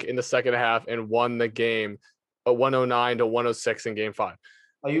back in the second half and won the game 109-106 in game 5.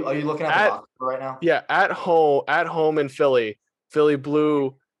 Are you looking at the box right now? Yeah, at home in Philly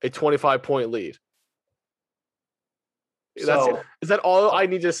blew a 25-point lead. Is that all I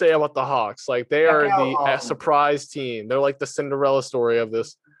need to say about the Hawks? Like they are the surprise team. They're like the Cinderella story of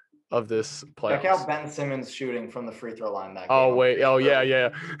this playoffs. Check out Ben Simmons shooting from the free throw line. Oh wait! Oh yeah.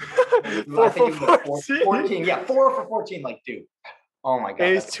 4 for 14. Yeah, 4 for 14. Like, dude. Oh my God.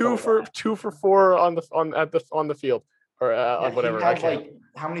 And he's 2 for 4 on the field or on whatever.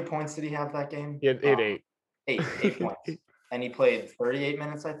 How many points did he have that game? He had 8. 8 points. And he played 38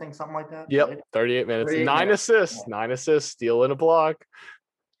 minutes, I think, something like that. Yep, right? 38 minutes. 9 assists. Yeah. 9 assists. Steal and a block.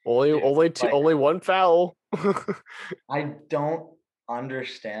 Only 1 foul. I don't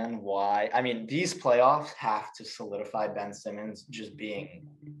understand why. I mean, these playoffs have to solidify Ben Simmons just being.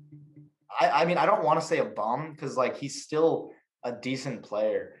 I mean, I don't want to say a bum because like he's still a decent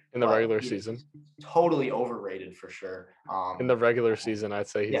player in the regular season. Totally overrated for sure. In the regular season, I'd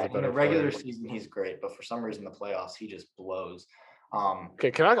say he's a better in the regular season he's great, but for some reason the playoffs he just blows.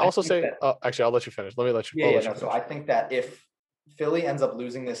 Okay, can I also say? Actually, I'll let you finish. Let me let you. So I think that if Philly ends up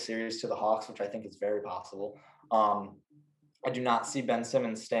losing this series to the Hawks, which I think is very possible, I do not see Ben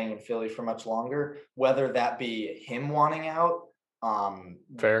Simmons staying in Philly for much longer, whether that be him wanting out,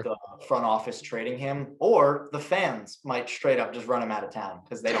 Fair. the front office trading him, or the fans might straight up just run him out of town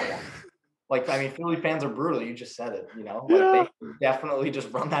because they don't want him. Like, I mean, Philly fans are brutal. You just said it, you know? Like, they definitely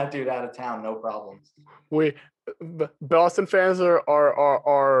just run that dude out of town, no problems. Boston fans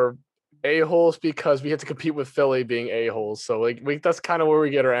are a-holes because we have to compete with Philly being a-holes. So, like, that's kind of where we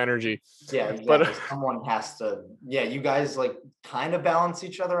get our energy. Yeah, exactly. But someone has to. Yeah, you guys, like, kind of balance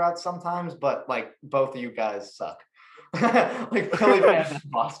each other out sometimes, but, like, both of you guys suck. Like, Philly fans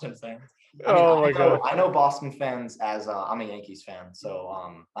and Boston fans. I mean, God! I know Boston fans as I'm a Yankees fan,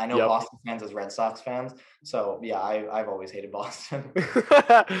 so I know Boston fans as Red Sox fans. So yeah, I've always hated Boston.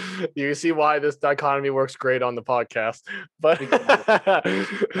 You can see why this dichotomy works great on the podcast. But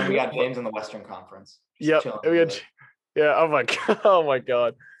and we got James in the Western Conference. Yep. Oh my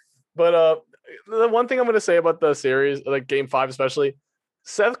god. But the one thing I'm going to say about the series, like Game 5 especially,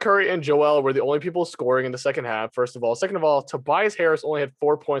 Seth Curry and Joel were the only people scoring in the second half, first of all. Second of all, Tobias Harris only had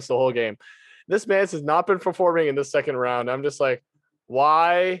 4 points the whole game. This man has not been performing in the second round. I'm just like,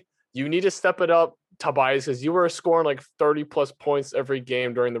 why? You need to step it up, Tobias, because you were scoring like 30-plus points every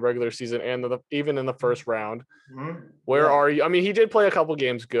game during the regular season and even in the first round. Mm-hmm. Where are you? I mean, he did play a couple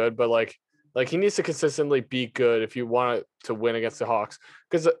games good, but like he needs to consistently be good if you want to win against the Hawks.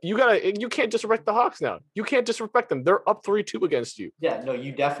 Because you can't disrespect the Hawks now. You can't disrespect them. They're up 3-2 against you. Yeah, no,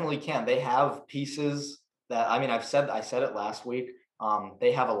 you definitely can. They have pieces that, I mean, I said it last week.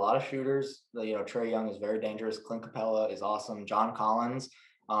 They have a lot of shooters. You know, Trae Young is very dangerous. Clint Capella is awesome. John Collins,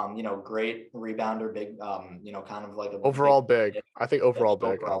 you know, great rebounder, big, you know, kind of like overall big. I think overall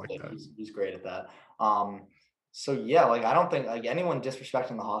big. I like big. that. He's great at that. So yeah, like I don't think like anyone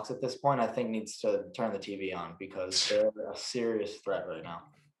disrespecting the Hawks at this point, I think needs to turn the TV on because they're a serious threat right now.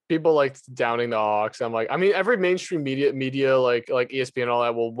 People like downing the Hawks. I'm like, I mean, every mainstream media like ESPN and all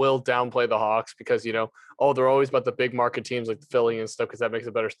that will downplay the Hawks because, you know, they're always about the big market teams like the Philly and stuff because that makes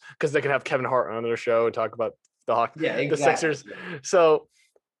it better because they can have Kevin Hart on their show and talk about the Hawks, the Sixers. So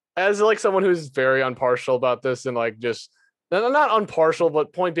as like someone who's very impartial about this and like just not impartial,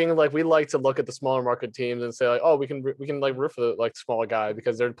 but point being like we like to look at the smaller market teams and say like, we can like root for the like smaller guy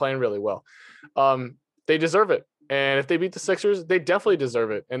because they're playing really well. They deserve it. And if they beat the Sixers, they definitely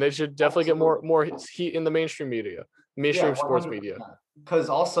deserve it. And they should definitely get more heat in the mainstream media, sports media. Because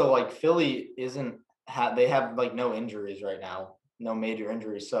also like Philly they have like no injuries right now, no major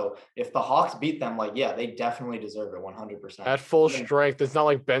injuries. So if the Hawks beat them, like, yeah, they definitely deserve it 100%. At full strength. It's not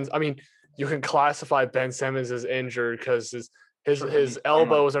like you can classify Ben Simmons as injured because his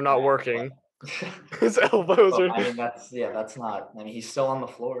elbows are not working. His elbows are. I mean, that's not. I mean, he's still on the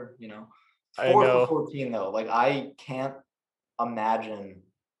floor, you know. 4 for 14 though. Like I can't imagine.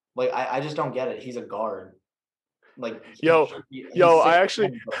 Like I just don't get it. He's a guard. Like I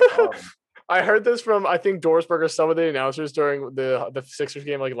actually I heard this from I think Dorsberg or some of the announcers during the Sixers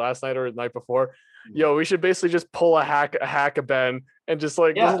game like last night or the night before. We should basically just pull a hack of Ben and just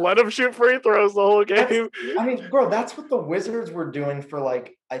let him shoot free throws the whole game. I mean, bro, that's what the Wizards were doing for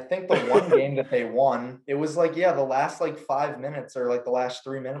like I think the one game that they won. It was like the last like 5 minutes or like the last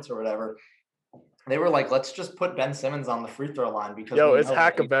 3 minutes or whatever. They were like, let's just put Ben Simmons on the free throw line because it's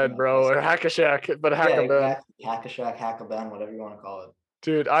Hack-a-Ben, bro, or Hack-a-Shack, but Hack-a-Ben. Exactly. Hack-a-Shack, Hack-a-Ben, whatever you want to call it.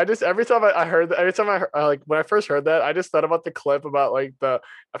 Dude, every time I like when I first heard that, I just thought about the clip about like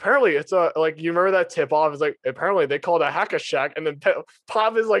apparently it's like you remember that tip off is like apparently they called a Hack-a-Shack and then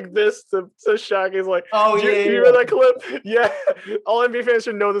Pop is like this to Shaq is like you remember that clip? Yeah, all NBA fans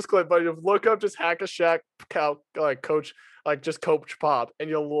should know this clip, but you look up just Hack-a-Shack coach. Like just Coach Pop, and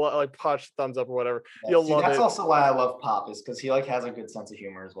you'll like punch thumbs up or whatever. You'll love it. That's also why I love Pop is because he like has a good sense of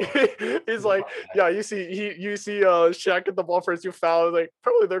humor as well. He's like, you see Shaq get the ball first, you foul. Like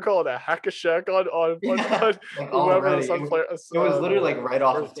probably they're calling it Hack-a-Shack on whoever the Sun player. It was literally like right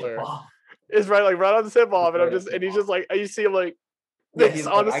off the tip off. It's right on the tip off, and he's just like you see him like this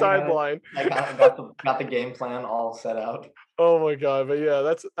on the sideline. I got the game plan all set out. Oh my god! But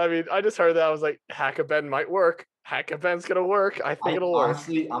yeah, I just heard that. I was like, Hack-a-Ben might work. Hack-a-Ben's gonna work. I think it'll work.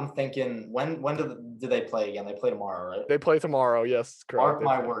 Honestly, I'm thinking when do they play again? They play tomorrow, right? They play tomorrow. Yes, correct. Mark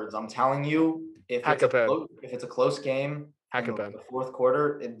my words. I'm telling you, if it's a close game, Hack-a-Ben. The fourth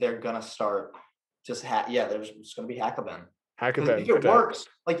quarter, they're gonna start just there's just gonna be Hack-a-Ben. Hack-a-Ben. If it works,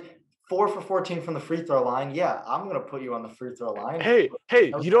 like 4 for 14 from the free throw line, I'm gonna put you on the free throw line. Hey,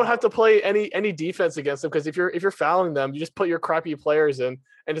 you don't have to play any defense against them because if you're fouling them, you just put your crappy players in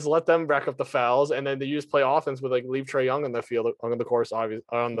and just let them rack up the fouls, and then you just play offense with like leave Trae Young on the field on the course, obviously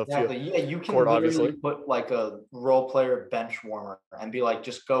on the field. Yeah, you can literally put like a role player bench warmer and be like,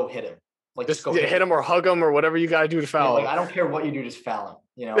 just go hit him. Like just go hit him or hug him or whatever you gotta do to foul him. I don't care what you do, just foul him.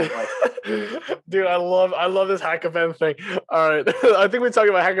 Like, dude, I love this hack of Ben thing. All right, I think we talked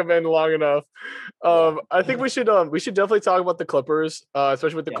about hack of Ben long enough. I think we should definitely talk about the Clippers,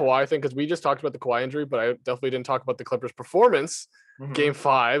 especially with the Kawhi thing, because we just talked about the Kawhi injury, but I definitely didn't talk about the Clippers' performance, Game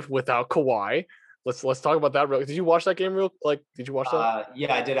 5 without Kawhi. Let's talk about that. Did you watch that game? Did you watch that?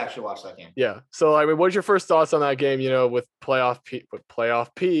 Yeah, I did actually watch that game. Yeah. So I mean, what's your first thoughts on that game? With playoff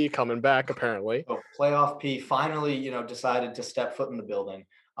P coming back apparently. So playoff P finally, decided to step foot in the building.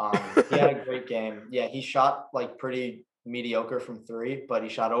 He had a great game. Yeah, he shot like pretty mediocre from 3, but he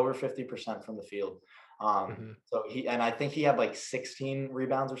shot over 50% from the field. So I think he had like 16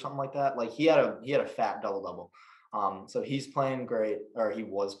 rebounds or something like that. Like he had a fat double. So he's playing great, or he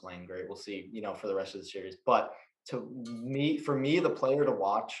was playing great. We'll see, for the rest of the series. But for me, the player to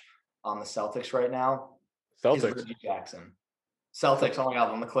watch on the Celtics right now is Reggie Jackson. Celtics, oh my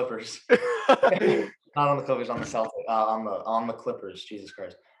God, on the Clippers. Not on the Clippers, on the Celtics, on the Clippers. Jesus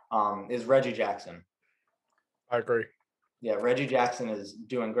Christ, is Reggie Jackson. I agree. Yeah, Reggie Jackson is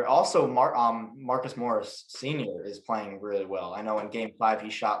doing great. Also, Marcus Morris Sr. is playing really well. I know in Game 5 he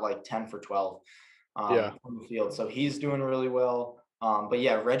shot like 10 for 12. On the field, so he's doing really well. But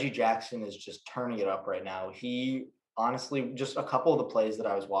yeah, Reggie Jackson is just turning it up right now. He honestly, just a couple of the plays that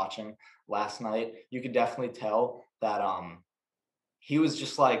I was watching last night, you could definitely tell that he was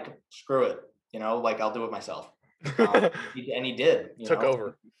just like, screw it, like I'll do it myself. And he did. Took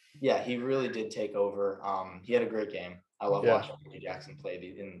over. Yeah, he really did take over. He had a great game. I love watching Reggie Jackson play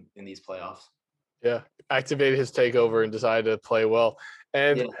in these playoffs. Yeah, activated his takeover and decided to play well.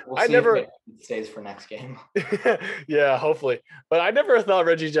 And we'll see if it stays for next game. Yeah, hopefully. But I never thought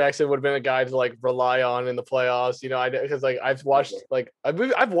Reggie Jackson would have been a guy to like rely on in the playoffs. Because like I've watched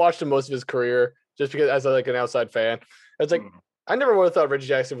I've watched him most of his career just because as like an outside fan. It's like I never would have thought Reggie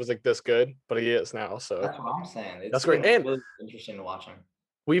Jackson was like this good, but he is now. So that's what I'm saying. That's great. And really interesting to watch him.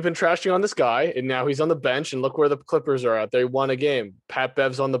 We've been trashing on this guy, and now he's on the bench. And look where the Clippers are at. They won a game. Pat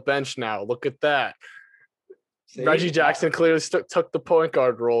Bev's on the bench now. Look at that. See, Reggie Jackson clearly took the point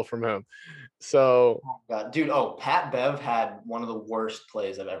guard role from him. So, dude, Pat Bev had one of the worst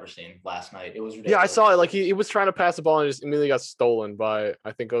plays I've ever seen last night. It was ridiculous. Yeah, I saw it. Like he was trying to pass the ball and just immediately got stolen by,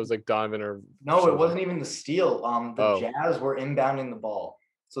 I think it was like Donovan or. No, it wasn't even the steal. Jazz were inbounding the ball,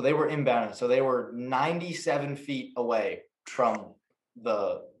 so they were inbounding. So they were 97 feet away from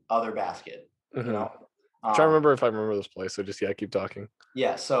the other basket. I'm trying to remember if I remember this play. So just keep talking.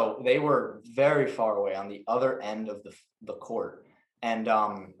 Yeah, so they were very far away on the other end of the court. And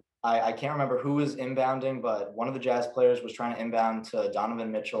I can't remember who was inbounding, but one of the Jazz players was trying to inbound to Donovan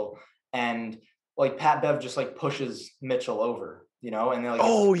Mitchell. And like Pat Bev just like pushes Mitchell over, and they're like,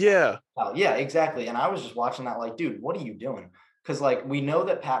 oh, yeah. Yeah, exactly. And I was just watching that like, dude, what are you doing? Because like we know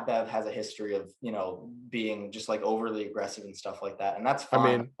that Pat Bev has a history of, being just like overly aggressive and stuff like that. And that's fine.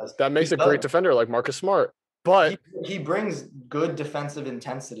 I mean, that makes a great defender like Marcus Smart. But he brings good defensive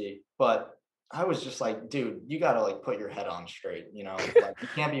intensity, but I was just like, dude, you got to like put your head on straight, like, you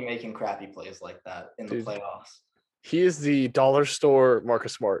can't be making crappy plays like that in the playoffs. He is the dollar store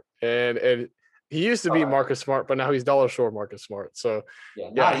Marcus Smart, and he used to be Marcus Smart, but now he's dollar store Marcus Smart. So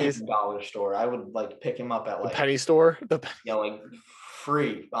he's dollar store. I would like pick him up at like the penny store, like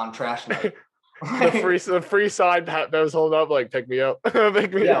free on trash night. the free side that was holding up, like pick me up,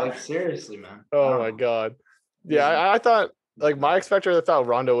 pick me up. Like seriously, man. Oh my God. Yeah, I thought like my X factor. I thought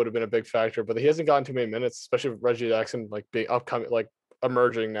Rondo would have been a big factor, but he hasn't gotten too many minutes, especially with Reggie Jackson like being upcoming, like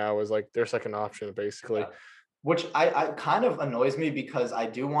emerging now as like their second option basically. Which I kind of annoys me because I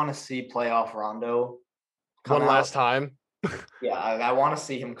do want to see playoff Rondo one last time. Yeah, I want to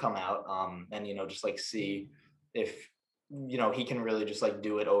see him come out, and just like see if he can really just like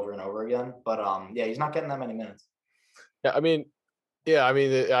do it over and over again. But he's not getting that many minutes. Yeah, I mean,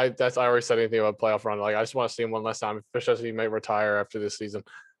 I already said anything about playoff Rondo. Like I just want to see him one last time, especially he might retire after this season.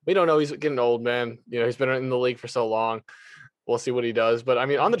 We don't know. He's getting old, man. He's been in the league for so long. We'll see what he does. But I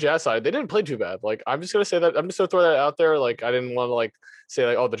mean, on the Jazz side, they didn't play too bad. Like, I'm just gonna say that. I'm just gonna throw that out there. Like, I didn't want to like say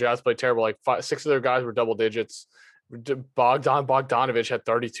like, oh, the Jazz played terrible. Like 6 of their guys were double digits. Bogdanovich had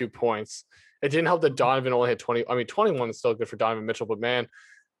 32 points. It didn't help that Donovan only had 20. I mean, 21 is still good for Donovan Mitchell, but man,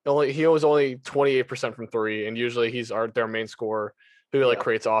 he was only 28% from 3, and usually he's their main scorer who like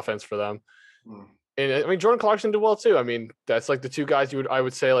creates offense for them. And I mean, Jordan Clarkson did well too. I mean, that's like the two guys I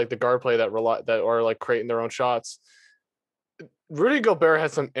would say like the guard play that are like creating their own shots. Rudy Gobert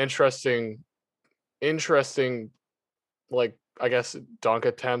had some interesting, like I guess dunk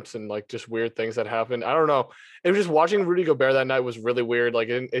attempts and like just weird things that happened. I don't know. It was just watching Rudy Gobert that night was really weird. Like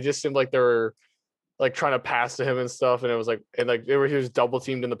it just seemed like there were like trying to pass to him and stuff, and it was like, and like he was double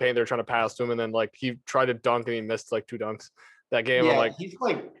teamed in the paint. They were trying to pass to him, and then like he tried to dunk and he missed like 2 dunks that game. Yeah, I'm like, he's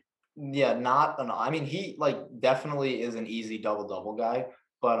like, yeah, not an. I mean, he like definitely is an easy double guy,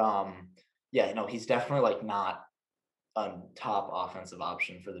 but yeah, no, he's definitely like not a top offensive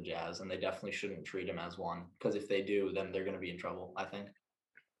option for the Jazz, and they definitely shouldn't treat him as one, because if they do, then they're going to be in trouble, I think.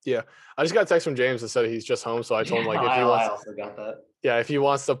 Yeah, I just got a text from James that said he's just home, so I told him like if he wants, I also got that. Yeah, if he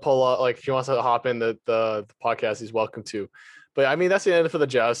wants to pull up, like if he wants to hop in the podcast, he's welcome to. But I mean, that's the end for the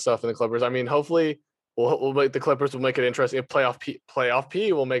Jazz stuff and the Clippers. I mean, hopefully we'll make the Clippers will make it interesting. If playoff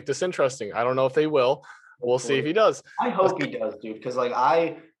P will make this interesting. I don't know if they will. We'll see if he does. I hope he does, dude. Because like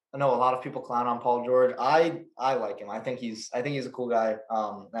I know a lot of people clown on Paul George. I like him. I think he's a cool guy.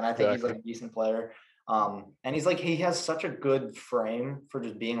 And I think he's like a decent player. And he's like, he has such a good frame for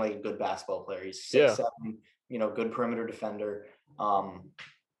just being like a good basketball player. He's 6'7", good perimeter defender.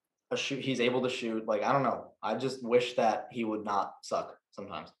 He's able to shoot. Like, I don't know. I just wish that he would not suck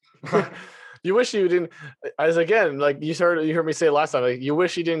sometimes. You wish you didn't, as again, like you heard me say last time, like you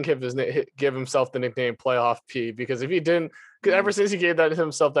wish he didn't give himself the nickname Playoff P, because if he didn't, ever since he gave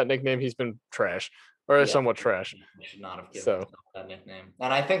himself that nickname, he's been trash or somewhat trash. He should not have given himself that nickname.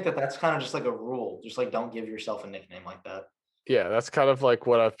 And I think that that's kind of just like a rule. Just like, don't give yourself a nickname like that. Yeah, that's kind of like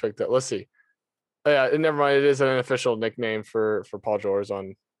what I've picked up. Let's see. Yeah, never mind. It is an official nickname for Paul George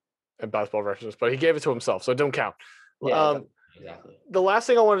on Basketball References, but he gave it to himself, so it don't count. Yeah, exactly. The last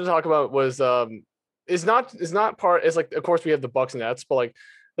thing I wanted to talk about was is not part. It's like, of course we have the Bucks and Nets, but like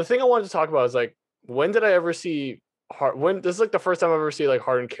the thing I wanted to talk about is like, when did I ever see this is like the first time I ever see like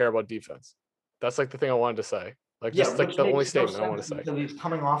Harden care about defense. That's like the thing I wanted to say. Like, just like the only statement I want to say. Because he's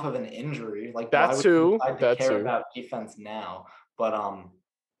coming off of an injury. Like, that's who care about defense now. But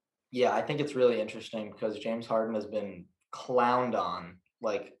yeah, I think it's really interesting because James Harden has been clowned on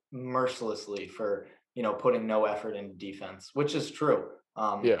like mercilessly for putting no effort into defense, which is true.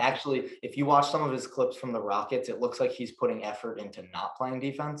 Actually, if you watch some of his clips from the Rockets, it looks like he's putting effort into not playing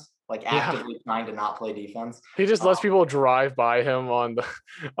defense, like actively trying to not play defense. He just lets people drive by him on the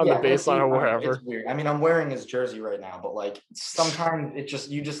baseline or wherever. It's weird. I mean, I'm wearing his jersey right now, but like sometimes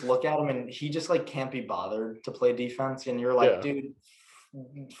you just look at him and he just like can't be bothered to play defense, and you're like, dude,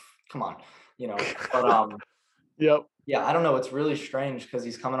 come on, But yep. Yeah, I don't know. It's really strange because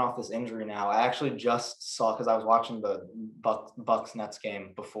he's coming off this injury now. I actually just saw, because I was watching the Bucks Nets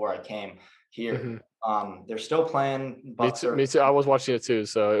game before I came here. Mm-hmm. They're still playing. Me too. I was watching it too,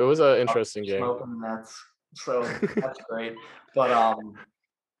 so it was an interesting game. Smoking the Nets, so that's great. But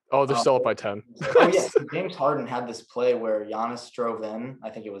they're still up by 10. Oh yeah, James Harden had this play where Giannis drove in. I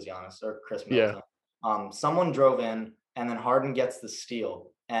think it was Giannis or Chris Middleton. Yeah. Someone drove in, and then Harden gets the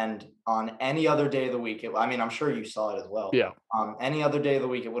steal. And on any other day of the week, I'm sure you saw it as well. Yeah. Any other day of the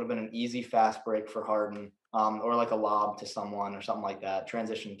week, it would have been an easy fast break for Harden, or like a lob to someone or something like that,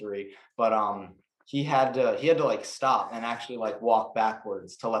 transition 3. But he had to like stop and actually like walk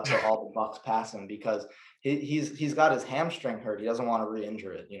backwards to let all the Bucks pass him, because he's got his hamstring hurt. He doesn't want to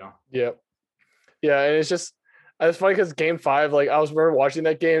re-injure it, Yeah. Yeah, and it's funny because Game 5, like I remember watching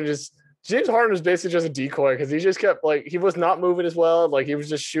that game, just James Harden was basically just a decoy because he just kept like, he was not moving as well. Like he was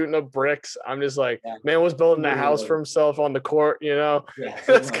just shooting up bricks. I'm just like, man was building a house for himself on the court, Yeah,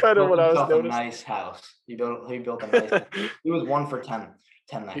 that's kind of what I was noticing. A nice house. He built a nice house. He was 1 for 10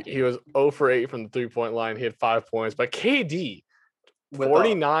 that game. He was 0 for 8 from the 3-point line. He had 5 points. But KD,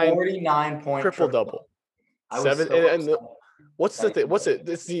 49 point triple double. What's the thing? What's it?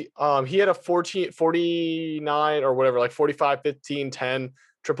 It's the he had a 49 or whatever, like 45, 15, 10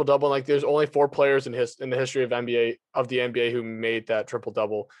 triple double. Like there's only 4 players in the history of the NBA who made that triple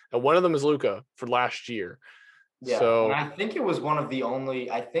double, and one of them is Luka for last year. Yeah, so and I think it was the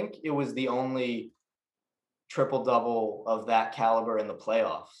only triple double of that caliber in the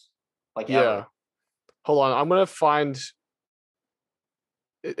playoffs. Like ever. Hold on, I'm gonna find.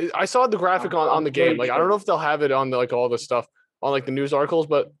 I saw the graphic on the game. Like I don't know if they'll have it on like all the stuff on like the news articles,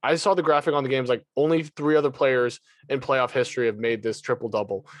 but I saw the graphic on the games. Like only 3 other players in playoff history have made this triple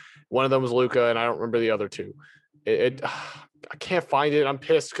double. One of them was Luka, and I don't remember the other 2. I can't find it. I'm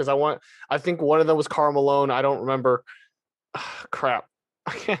pissed because I think one of them was Karl Malone. I don't remember. Crap.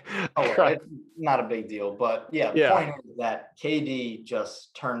 It's not a big deal, but the point is that KD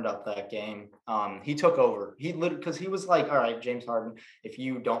just turned up that game. He took over. Because he was like, all right, James Harden, if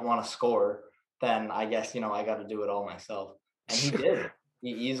you don't want to score, then I guess I got to do it all myself. And he did. He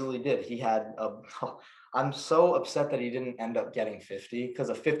easily did. He had I'm so upset that he didn't end up getting 50, because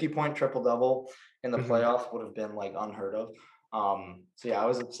a 50-point triple double in the playoffs would have been like unheard of. So yeah, I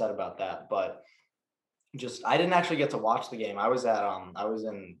was upset about that. But I didn't actually get to watch the game. I was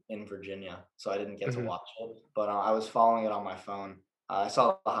in Virginia, so I didn't get to watch it. But I was following it on my phone. I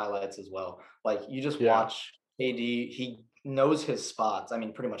saw the highlights as well. Like you just watch KD. He knows his spots. I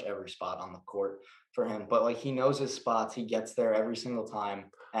mean, pretty much every spot on the court for him. But like he knows his spots. He gets there every single time,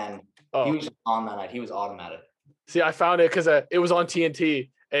 and he was just on that night. He was automatic. See, I found it because it was on TNT,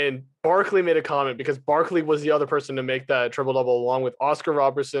 and Barkley made a comment because Barkley was the other person to make that triple-double along with Oscar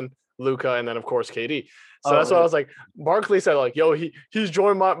Robertson, Luka, and then, of course, KD. So that's why I was like, Barkley said, like, yo, he's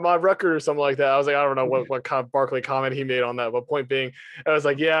joined my record or something like that. I was like, I don't know what kind of Barkley comment he made on that. But point being, I was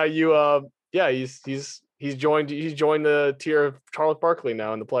like, yeah, he's joined the tier of Charles Barkley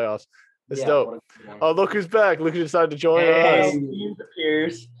now in the playoffs. It's dope. Oh, look who's back. Look who decided to join us.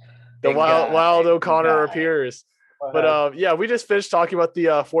 Appears. The Wild O'Connor appears. But we just finished talking about the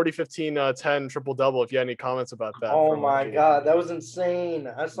 40-15-10 triple-double. If you had any comments about that. Oh my God, that was insane.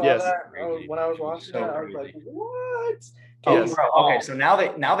 I saw that when I was watching it. I was like, what? Okay, so now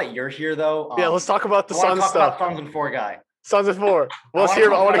that you're here though. Let's talk about the Suns stuff. Suns and 4 guy. Suns and 4. I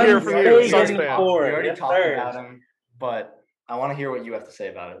want to hear from you, Suns fan. We already talked about him, but I want to hear what you have to say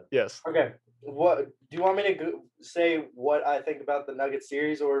about it. Yes. Okay. What do you want me to say? What I think about the Nuggets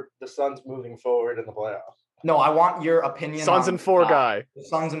series or the Suns moving forward in the playoffs? No, I want your opinion. Suns and 4 guy. The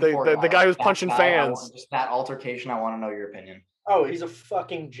Suns and 4 the guy who's punching fans. Just that altercation. I want to know your opinion. Oh, he's a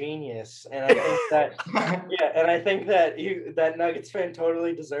fucking genius, and I think that and I think that that Nuggets fan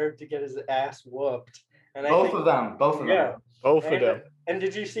totally deserved to get his ass whooped. And both of them. Both of them. And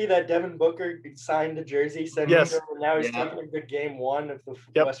did you see that Devin Booker signed the jersey? Yes. And now he's taking a good game 1 of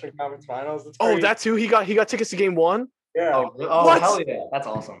the Western Conference Finals. That's who he got. He got tickets to game 1. Yeah. Oh, hell yeah! That's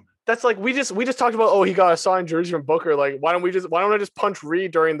awesome. That's like we just talked about. He got a signed jersey from Booker. Like, why don't I just punch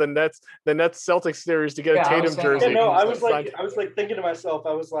Reed during the Nets Celtics series to get a Tatum jersey? Yeah, no, I was like thinking to myself,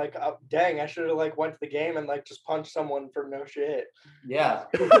 I was like, dang, I should have went to the game and just punched someone for no shit. Yeah.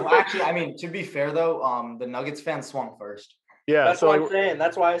 Well, actually, I mean, to be fair though, the Nuggets fan swung first. Yeah, that's what I'm saying.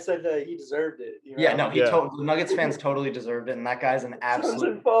 That's why I said that he deserved it. You know? The Nuggets fans totally deserved it, and that guy's an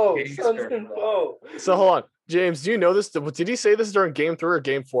absolute Suns and foe. So hold on, James. Do you know this? Did he say this during Game 3 or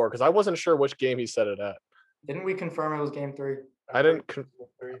Game 4? Because I wasn't sure which game he said it at. Didn't we confirm it was Game 3? I didn't.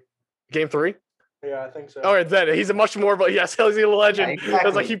 Game 3? Yeah, I think so. All right, then he's a much more. But yes, he's a legend. Yeah,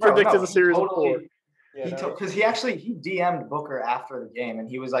 exactly. Like he predicted the series before. Because he DM'd Booker after the game and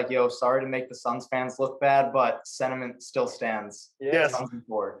he was like, "Yo, sorry to make the Suns fans look bad, but sentiment still stands." Yes, Suns and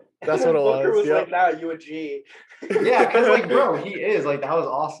 4. That's what it was. Booker was like, "Nah, you a G." Yeah, because bro, he is that was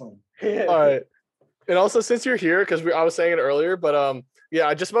awesome. All right, and also since you're here, because I was saying it earlier, but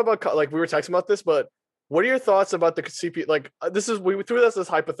I just about we were texting about this, but what are your thoughts about the CP? We threw this as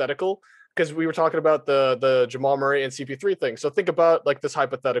hypothetical. Because we were talking about the Jamal Murray and CP3 thing. So think about this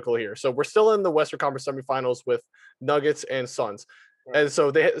hypothetical here. So we're still in the Western Conference semifinals with Nuggets and Suns. Right. And so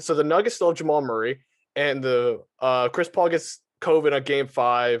the Nuggets still have Jamal Murray and the Chris Paul gets COVID on game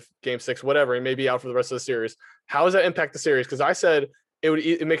 5, game 6, whatever. He may be out for the rest of the series. How does that impact the series? Because I said it would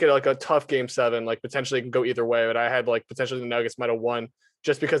make it a tough game 7, potentially it can go either way. But I had potentially the Nuggets might have won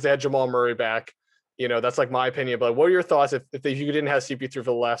just because they had Jamal Murray back. That's my opinion. But what are your thoughts if you didn't have CP3 for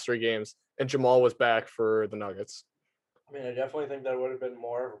the last 3 games and Jamal was back for the Nuggets? I mean, I definitely think that would have been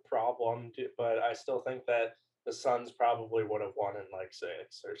more of a problem, but I still think that the Suns probably would have won in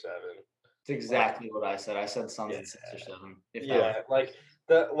 6 or 7. It's exactly what I said. I said Suns in 6 or 7.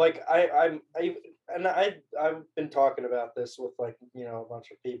 I've been talking about this with a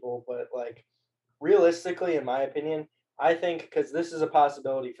bunch of people, but realistically, in my opinion, I think because this is a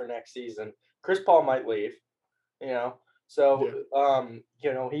possibility for next season. Chris Paul might leave, so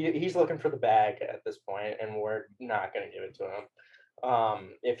he's looking for the bag at this point, and we're not going to give it to him.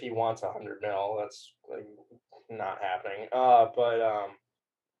 If he wants $100 million, that's not happening.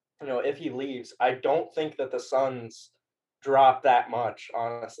 If he leaves, I don't think that the Suns drop that much.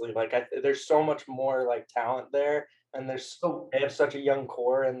 Honestly, there's so much more talent there, and they have such a young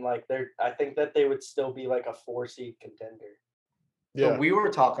core, and I think that they would still be a 4-seed contender. So we were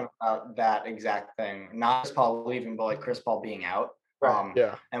talking about that exact thing, not Chris Paul leaving, but Chris Paul being out.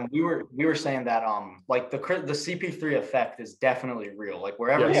 And we were saying that the CP3 effect is definitely real.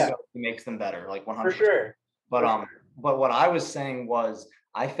 Wherever he goes, he makes them better, 100%. For sure. But but what I was saying was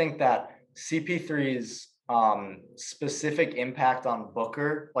I think that CP3's specific impact on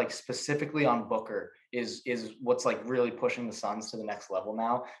Booker, specifically on Booker, is what's really pushing the Suns to the next level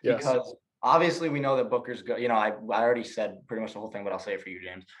now. Yes. Because obviously we know that Booker's good. I already said pretty much the whole thing, but I'll say it for you,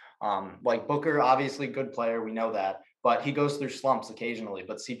 James. Booker, obviously good player. We know that. but he goes through slumps occasionally.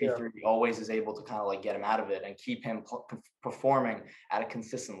 But CP3 always is able to kind of like get him out of it and keep him performing at a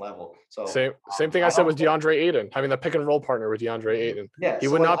consistent level. So same thing I said with DeAndre Ayton, having the pick and roll partner with DeAndre Ayton. Yeah, he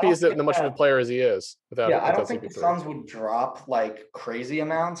would not be as much of a player as he is without. I don't think the Suns would drop like crazy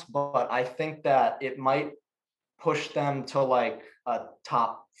amounts, but I think that it might push them to like a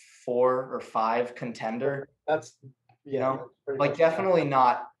top 4 or 5 contender. That's like definitely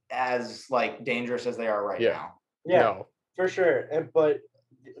not as like dangerous as they are right now. Yeah, no. For sure. But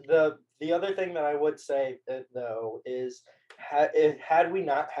the other thing that I would say though is had we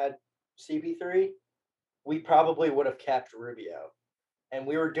not had CP3, we probably would have kept Rubio, and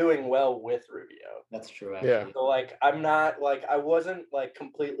we were doing well with Rubio. That's true. Actually. Yeah. So like I wasn't like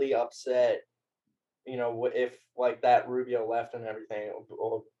completely upset, if like that Rubio left and everything,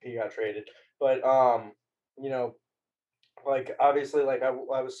 or he got traded. But like obviously like I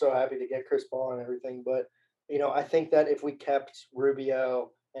was so happy to get Chris Paul and everything, but I think that if we kept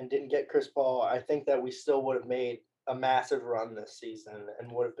Rubio and didn't get Chris Paul, I think that we still would have made a massive run this season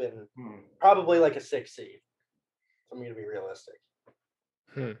and would have been probably like a 6th seed, for me to be realistic.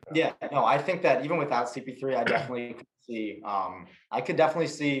 Yeah, no, I think that even without CP3, I definitely could see I could definitely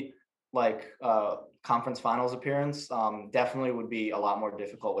see like conference finals appearance. Definitely would be a lot more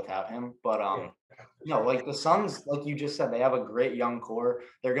difficult without him. But like the Suns, like you just said, they have a great young core.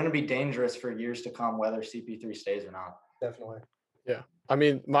 They're going to be dangerous for years to come, whether CP3 stays or not. Definitely. Yeah. I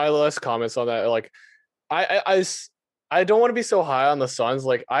mean, my last comments on that, like I don't want to be so high on the Suns.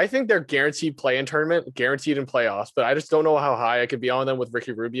 Like, I think they're guaranteed play-in tournament, guaranteed in playoffs, but I just don't know how high I could be on them with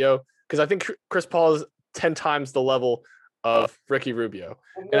Ricky Rubio, because I think Chris Paul is 10 times the level of Ricky Rubio.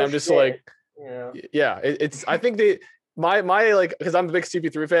 And I'm just like, it's I think my like, because I'm a big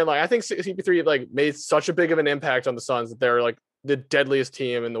CP3 fan, like I think CP3 like made such a big of an impact on the Suns that they're like the deadliest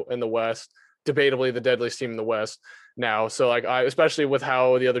team in the West, debatably the deadliest team in the West now. So like especially with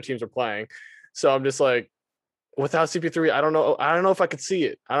how the other teams are playing. So I'm just like, without CP3, I don't know if I could see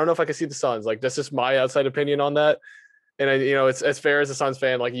it. I don't know if I could see the Suns. Like, that's just my outside opinion on that. And it's as fair as a Suns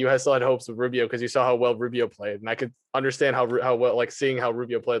fan. Like, you still had hopes with Rubio because you saw how well Rubio played, and I could understand how well, like, seeing how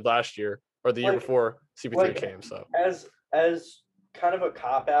Rubio played last year or the year before CP3 came. So as kind of a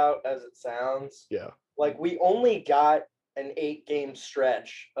cop out as it sounds, like we only got an 8-game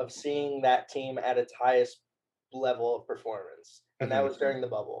stretch of seeing that team at its highest level of performance, and that was during the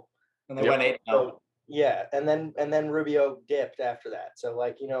bubble. And they went 8-0. Yeah, and then Rubio dipped after that. So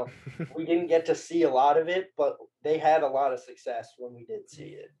like, we didn't get to see a lot of it, but they had a lot of success when we did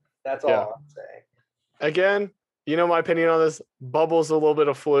see it. That's all I'm saying. Again, my opinion on this, bubble's a little bit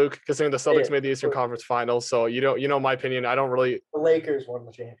of fluke considering the Celtics made the Eastern Conference Finals. So my opinion, I don't really. The Lakers won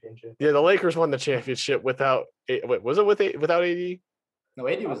the championship. Yeah, the Lakers won the championship without. Wait, was it without AD? No,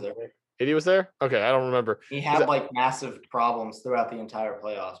 AD was there. AD was there? Okay, I don't remember. He had like massive problems throughout the entire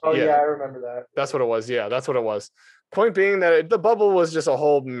playoffs. Oh yeah, I remember that. That's what it was. Yeah, that's what it was. Point being that the bubble was just a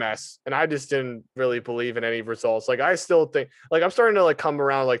whole mess, and I just didn't really believe in any results. Like, I still think, like, I'm starting to like come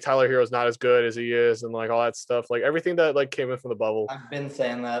around. Like, Tyler Hero's not as good as he is, and like all that stuff. Like, everything that like came in from the bubble. I've been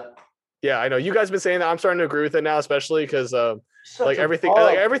saying that. Yeah, I know you guys have been saying that. I'm starting to agree with it now, especially because like everything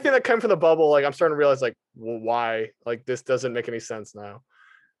that came from the bubble. Like, I'm starting to realize like, well, why? Like, this doesn't make any sense now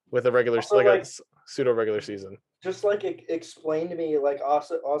with a regular a pseudo regular season. Just like explain to me, like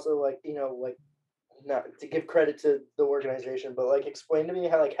also like like, not to give credit to the organization, but like explain to me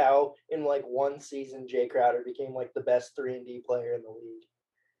how in like one season Jay Crowder became like the best 3-and-D player in the league.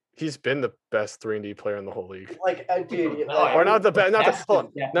 He's been the best 3-and-D player in the whole league. Like, dude, or not the best.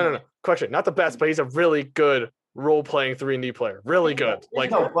 No. Question, not the best, but he's a really good role-playing 3-and-D player. Really good.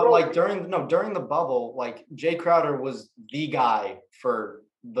 Like, but like during the bubble, like Jay Crowder was the guy for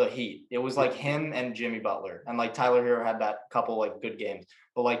the Heat. It was like him and Jimmy Butler, and like Tyler Hero had that couple like good games,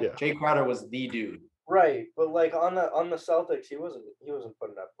 but like Jay Crowder was the dude. Right, but like on the Celtics, he wasn't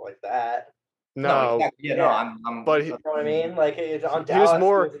putting up like that. No, but you know what I mean. Like it's on Dallas, he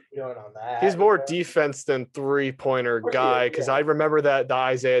was doing on that. He's more defense than 3-pointer guy, because I remember the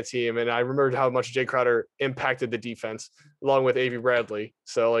Isaiah team, and I remembered how much Jay Crowder impacted the defense along with Avery Bradley.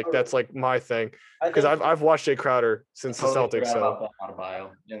 So like that's like my thing, because I've watched Jay Crowder since the Celtics. So I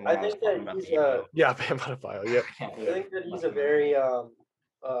think that he's Bam Adebayo. Yeah, I think that he's a very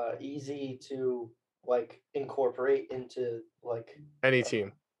easy to like incorporate into like any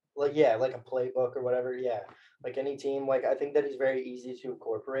team. Like like a playbook or whatever, like any team. Like I think that he's very easy to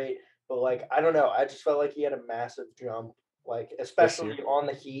incorporate, but like I don't know, I just felt like he had a massive jump, like especially on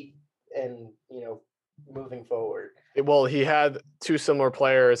the Heat and moving forward. Well, he had two similar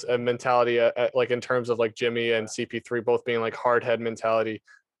players and mentality, like in terms of like Jimmy and CP3 both being like hard head mentality.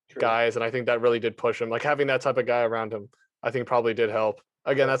 guys, and I think that really did push him. Like having that type of guy around him, I think probably did help.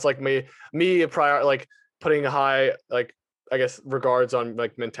 Again, that's like me prior, like putting a high, like I guess regards on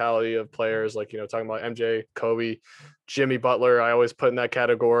like mentality of players, like, you know, talking about MJ, Kobe, Jimmy Butler. I always put in that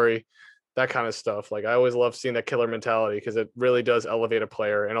category, that kind of stuff. Like I always love seeing that killer mentality because it really does elevate a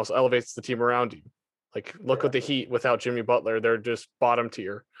player and also elevates the team around you. Like look at the Heat without Jimmy Butler, they're just bottom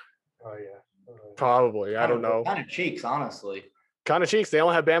tier. Oh yeah. Probably. I don't know. Kind of cheeks, honestly. Kind of cheeks. They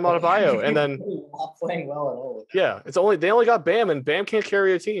only have Bam Adebayo, and then not playing well at all. Yeah, they only got Bam, and Bam can't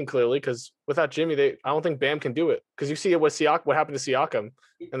carry a team clearly because without Jimmy, I don't think Bam can do it. Because you see it with what happened to Siakam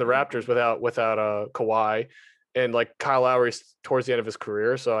and the Raptors without Kawhi, and like Kyle Lowry towards the end of his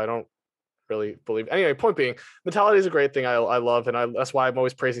career. So I don't really believe. Anyway, point being, mentality is a great thing. I love, and that's why I'm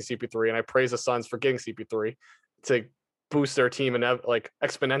always praising CP3, and I praise the Suns for getting CP3 to boost their team and like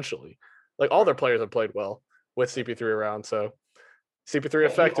exponentially. Like all their players have played well with CP3 around, so CP3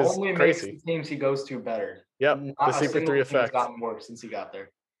 effect is crazy. Makes the teams he goes to better. Yep, the CP3 effect gotten worse since he got there.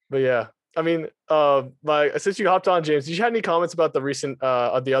 But yeah, I mean, since you hopped on, James, did you have any comments about the recent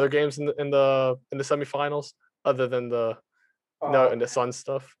the other games in the semifinals other than the and the Suns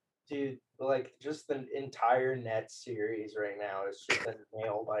stuff? Dude, like just the entire Nets series right now is just a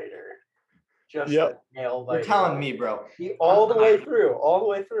nail biter. Just a nail biter. You're telling me, bro. All the way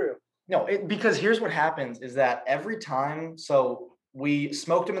through. No, because here's what happens is that every time, so we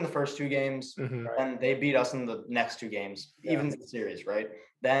smoked them in the first two games, and they beat us in the next two games, even the series, right?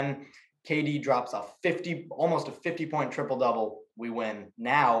 Then KD drops almost a 50-point triple-double. We win.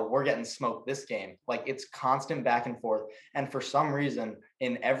 Now we're getting smoked this game. Like it's constant back and forth. And for some reason,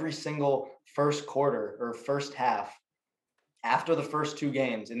 in every single first quarter or first half, after the first two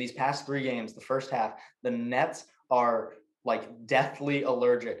games, in these past three games, the first half, the Nets are like deathly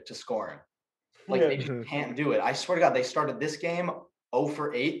allergic to scoring. Like they just can't do it. I swear to God, they started this game 0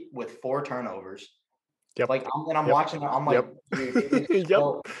 for 8 with 4 turnovers. Yep. Like I'm watching it. I'm like, dude,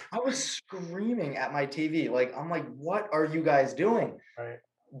 I was screaming at my TV. Like I'm like, what are you guys doing? Right.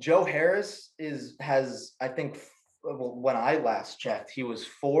 Joe Harris has I think when I last checked, he was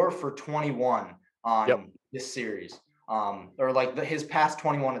 4 for 21 on this series. Or like his past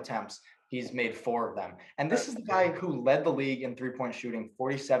 21 attempts. He's made 4 of them. And this is the guy who led the league in three-point shooting,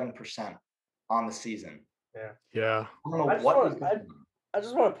 47% on the season. Yeah. I don't know what. I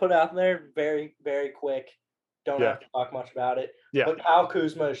just want to put out there very, very quick. Don't have to talk much about it. Yeah. But Kyle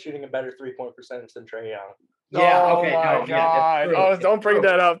Kuzma is shooting a better 3-point percentage than Trae Young. Yeah. Oh okay. My God. Don't bring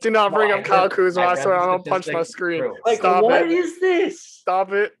that up. Do not bring up Kyle Kuzma. I swear I'm gonna punch my screen. Like, Stop what it. is this?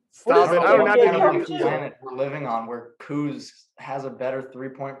 Stop it. Stop it. I don't have to planet we're living on where Kuz has a better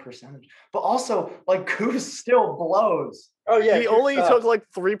 3-point percentage. But also, like, Kuz still blows. Oh, yeah. He only took like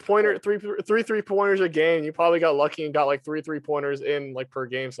three 3-pointers a game. You probably got lucky and got like 3 3-pointers in like per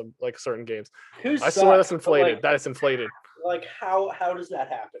game, some like certain games. I swear that's inflated. That is inflated. Like, how does that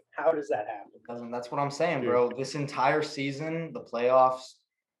happen? How does that happen? That's what I'm saying, bro. This entire season, the playoffs,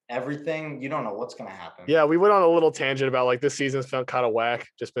 everything, you don't know what's going to happen. Yeah, we went on a little tangent about like this season's felt kind of whack,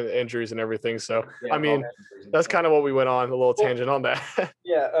 just been injuries and everything. So, I mean, that's kind of what we went on, a little tangent on that.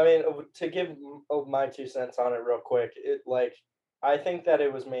 Yeah, I mean, to give my 2 cents on it real quick, I think that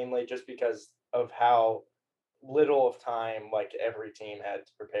it was mainly just because of how little of time like every team had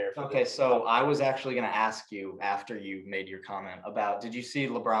to prepare for. Okay, so I was actually going to ask you after you made your comment about, did you see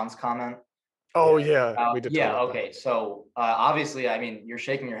LeBron's comment? Oh yeah, we did. Yeah. Okay. So obviously, I mean, you're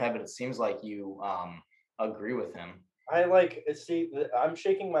shaking your head, but it seems like you agree with him. I'm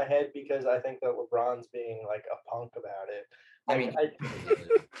shaking my head because I think that LeBron's being like a punk about it. I mean,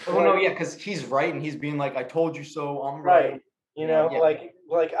 because he's right, and he's being like, "I told you so. I'm right." You know,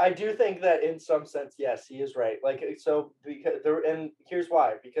 like I do think that in some sense, yes, he is right. Like so because and here's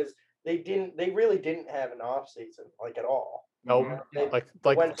why, because they really didn't have an off season like at all. No,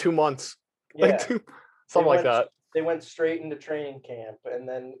 like 2 months. Yeah, something like that. They went straight into training camp, and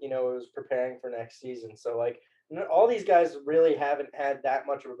then it was preparing for next season. So like all these guys really haven't had that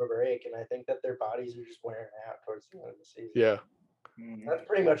much of a break, and I think that their bodies are just wearing out towards the end of the season. Yeah, that's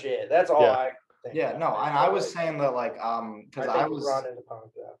pretty much it. That's all I think. Yeah, no, and I was saying that like because I was running the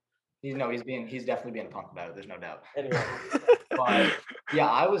punk though. He's definitely being a punk about it. There's no doubt. Anyway. But yeah,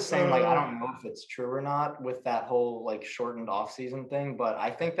 I was saying like I don't know if it's true or not with that whole like shortened off season thing, but I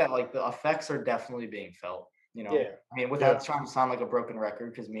think that like the effects are definitely being felt. You know, I mean, without trying to sound like a broken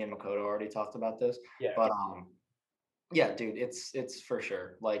record, because me and Makoto already talked about this. Yeah. But yeah, dude, it's for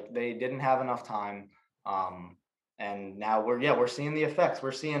sure. Like they didn't have enough time. And now we're seeing the effects.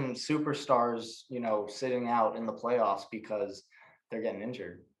 We're seeing superstars, you know, sitting out in the playoffs because they're getting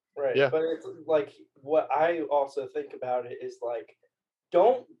injured. Right. Yeah. But it's like what I also think about it is like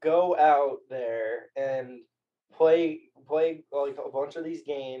don't go out there and play like a bunch of these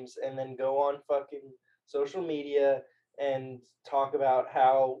games and then go on fucking social media and talk about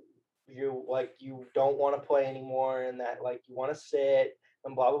how you don't want to play anymore and that like you want to sit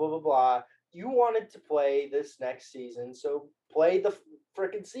and blah blah blah blah blah. You wanted to play this next season, so play the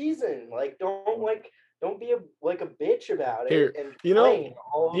freaking season. Like don't be a bitch about it. Here, and you know,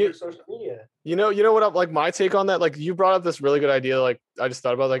 all over social media. You know what? Like my take on that, like you brought up this really good idea. Like I just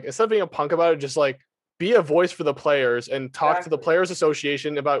thought about, like instead of being a punk about it, just like be a voice for the players and talk to the Players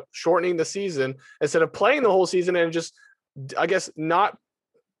Association about shortening the season instead of playing the whole season and just, I guess, not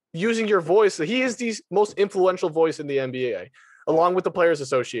using your voice. He is the most influential voice in the NBA. Along with the Players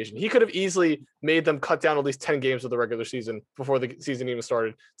Association, he could have easily made them cut down at least 10 games of the regular season before the season even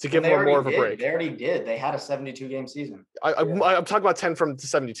started to give them more of a break. They already did. They had a 72-game season. I'm talking about 10 from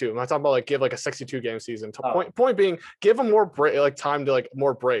 72. I'm not talking about like give like a 62-game season. Point being, give them more break, like time to like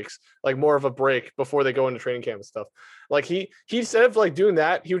more breaks, like more of a break before they go into training camp and stuff. Like he instead of like doing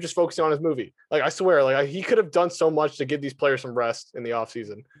that, he was just focusing on his movie. Like I swear, like he could have done so much to give these players some rest in the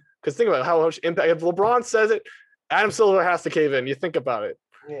offseason. Because think about how much impact. If LeBron says it, Adam Silver has to cave in. You think about it.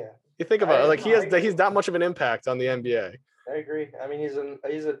 Yeah. You think about it. Like he's that much of an impact on the NBA. I agree. I mean, he's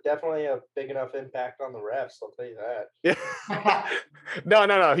definitely a big enough impact on the refs. I'll tell you that. Yeah.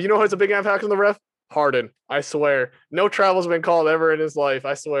 No. You know who's a big impact on the ref? Harden. I swear. No travel's been called ever in his life.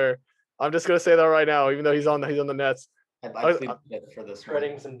 I swear. I'm just gonna say that right now, even though he's on the Nets. I plead for this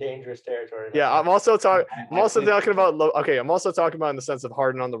treading some dangerous territory. Yeah, I'm also talking about in the sense of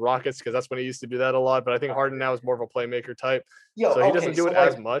Harden on the Rockets because that's when he used to do that a lot. But I think Harden now is more of a playmaker type, so he doesn't do it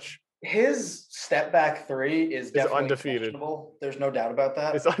as much. His step back three is definitely undefeated. There's no doubt about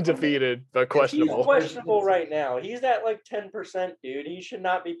that. It's undefeated, but questionable. He's questionable right now. He's at like 10%, dude. He should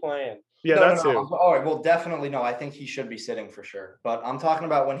not be playing. Yeah, that's it. All right, well, definitely no. I think he should be sitting for sure. But I'm talking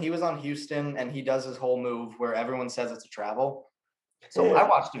about when he was on Houston and he does his whole move where everyone says it's a travel. So I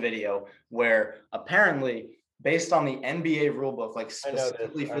watched a video where apparently, based on the NBA rulebook, like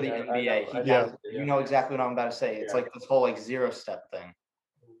specifically for the NBA, you know exactly what I'm about to say. It's like this whole like 0-step thing.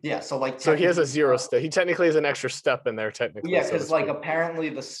 Yeah, so he has a 0 step. He technically has an extra step in there, technically. Yeah, because like apparently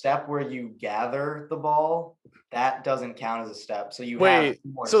the step where you gather the ball, that doesn't count as a step. So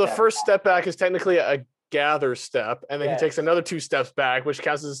the first step back is technically a gather step, and then he takes another 2 steps back, which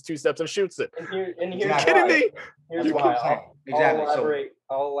counts as 2 steps and shoots it. You're kidding me? Here's why.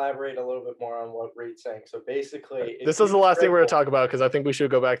 I'll elaborate a little bit more on what Reed's saying. So basically, this is the last thing we're going to talk about because I think we should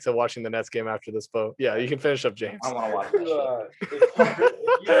go back to watching the Nets game after this vote. Yeah, you can finish up, James. I want to watch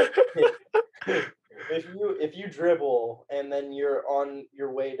that if you dribble and then you're on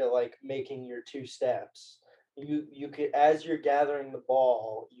your way to like making your 2 steps, you could, as you're gathering the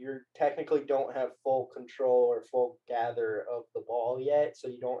ball, you technically don't have full control or full gather of the ball yet, so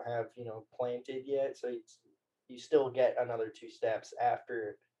you don't have planted yet, so you still get another 2 steps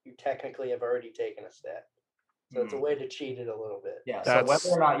after you technically have already taken a step. So it's a way to cheat it a little bit. Yeah. So whether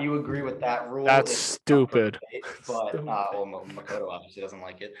or not you agree with that rule, that's stupid. But Makoto obviously doesn't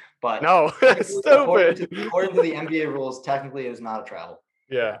like it. But no, it's stupid. According to the NBA rules, technically it is not a travel.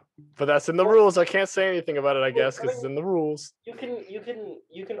 Yeah, but that's in the rules. I can't say anything about it, I guess, because it's in the rules. You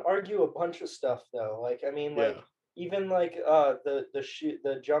can argue a bunch of stuff though. Like even like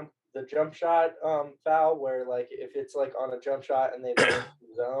the jump shot foul where like if it's like on a jump shot and they play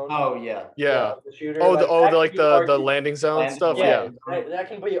the zone. Oh yeah. The shooter. The landing zone stuff. Yeah. That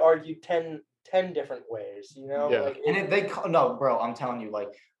can be argued 10 different ways. Yeah. Like, bro, I'm telling you, like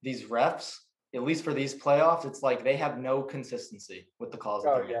these refs, at least for these playoffs, it's like they have no consistency with the calls.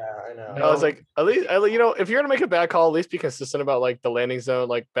 Oh yeah, I know. I was like, at least if you're gonna make a bad call, at least be consistent about like the landing zone,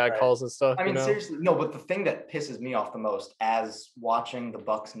 like bad calls and stuff. I mean, seriously, no. But the thing that pisses me off the most as watching the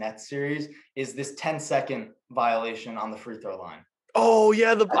Bucks Nets series is this 10-second violation on the free throw line. Oh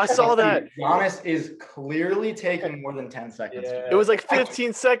yeah, I saw that. Giannis is clearly taking more than 10 seconds. Yeah. It was like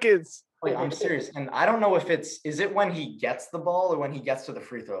 15 seconds. Wait, I'm serious. And I don't know if is it when he gets the ball or when he gets to the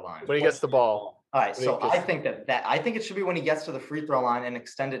free throw line? When he gets the ball. All right. So I think I think it should be when he gets to the free throw line and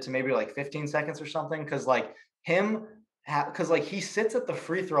extend it to maybe like 15 seconds or something. Cause like he sits at the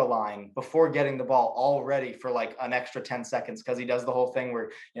free throw line before getting the ball already for like an extra 10 seconds. Cause he does the whole thing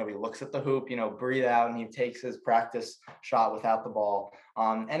where, he looks at the hoop, breathe out and he takes his practice shot without the ball.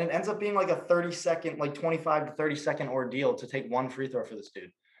 And it ends up being like a 30-second, like 25 to 30-second ordeal to take one free throw for this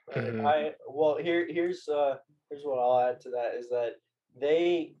dude. Mm-hmm. Here's what I'll add to that is that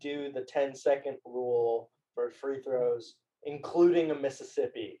they do the 10-second rule for free throws, including a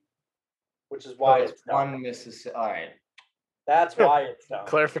Mississippi, which is why it's one Mississippi. All right, that's why it's done.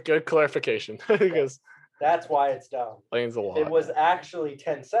 Good clarification. Because That's why it's dumb. Lane's a lot. If it was actually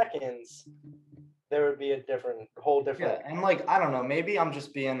 10 seconds, there would be a whole different. Yeah, and like I don't know, maybe I'm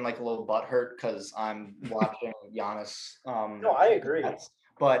just being like a little butthurt because I'm watching Giannis. No, I agree.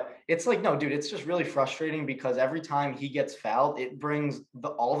 But it's like, no, dude, it's just really frustrating because every time he gets fouled, it brings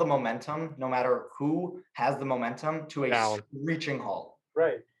all the momentum, no matter who has the momentum, to a screeching halt.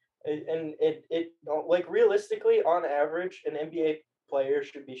 Right. And it like realistically, on average, an NBA player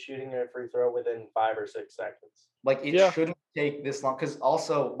should be shooting a free throw within 5 or 6 seconds. Like it shouldn't take this long because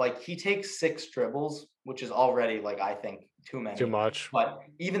also like he takes 6 dribbles, which is already like I think too many. Too much. But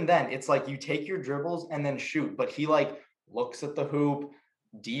even then, it's like you take your dribbles and then shoot. But he like looks at the hoop,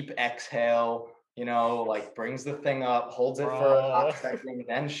 deep exhale, like brings the thing up, holds it for a hot second,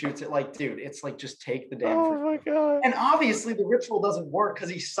 then shoots it. Like, dude, it's like just take the damn. Oh my god! And obviously the ritual doesn't work because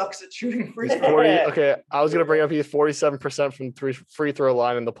he sucks at shooting free throws. 40. Okay, I was gonna bring up he's 47% from free throw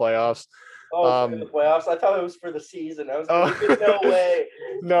line in the playoffs. Oh, for the playoffs! I thought it was for the season. I was like, no way.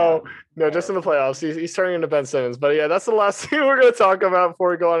 No, just in the playoffs. He's turning into Ben Simmons. But yeah, that's the last thing we're gonna talk about before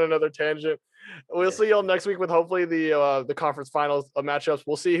we go on another tangent. We'll see y'all next week with hopefully the conference finals matchups.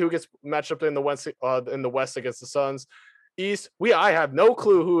 We'll see who gets matched up in the West against the Suns. East, I have no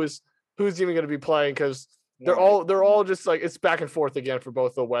clue who's even going to be playing because they're all just like it's back and forth again for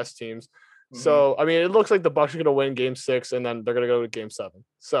both the West teams. Mm-hmm. So I mean, it looks like the Bucks are going to win Game 6 and then they're going to go to Game 7.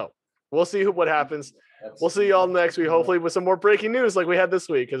 So we'll see what happens. We'll see y'all next week, hopefully with some more breaking news like we had this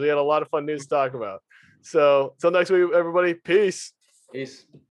week because we had a lot of fun news to talk about. So till next week, everybody, peace. Peace.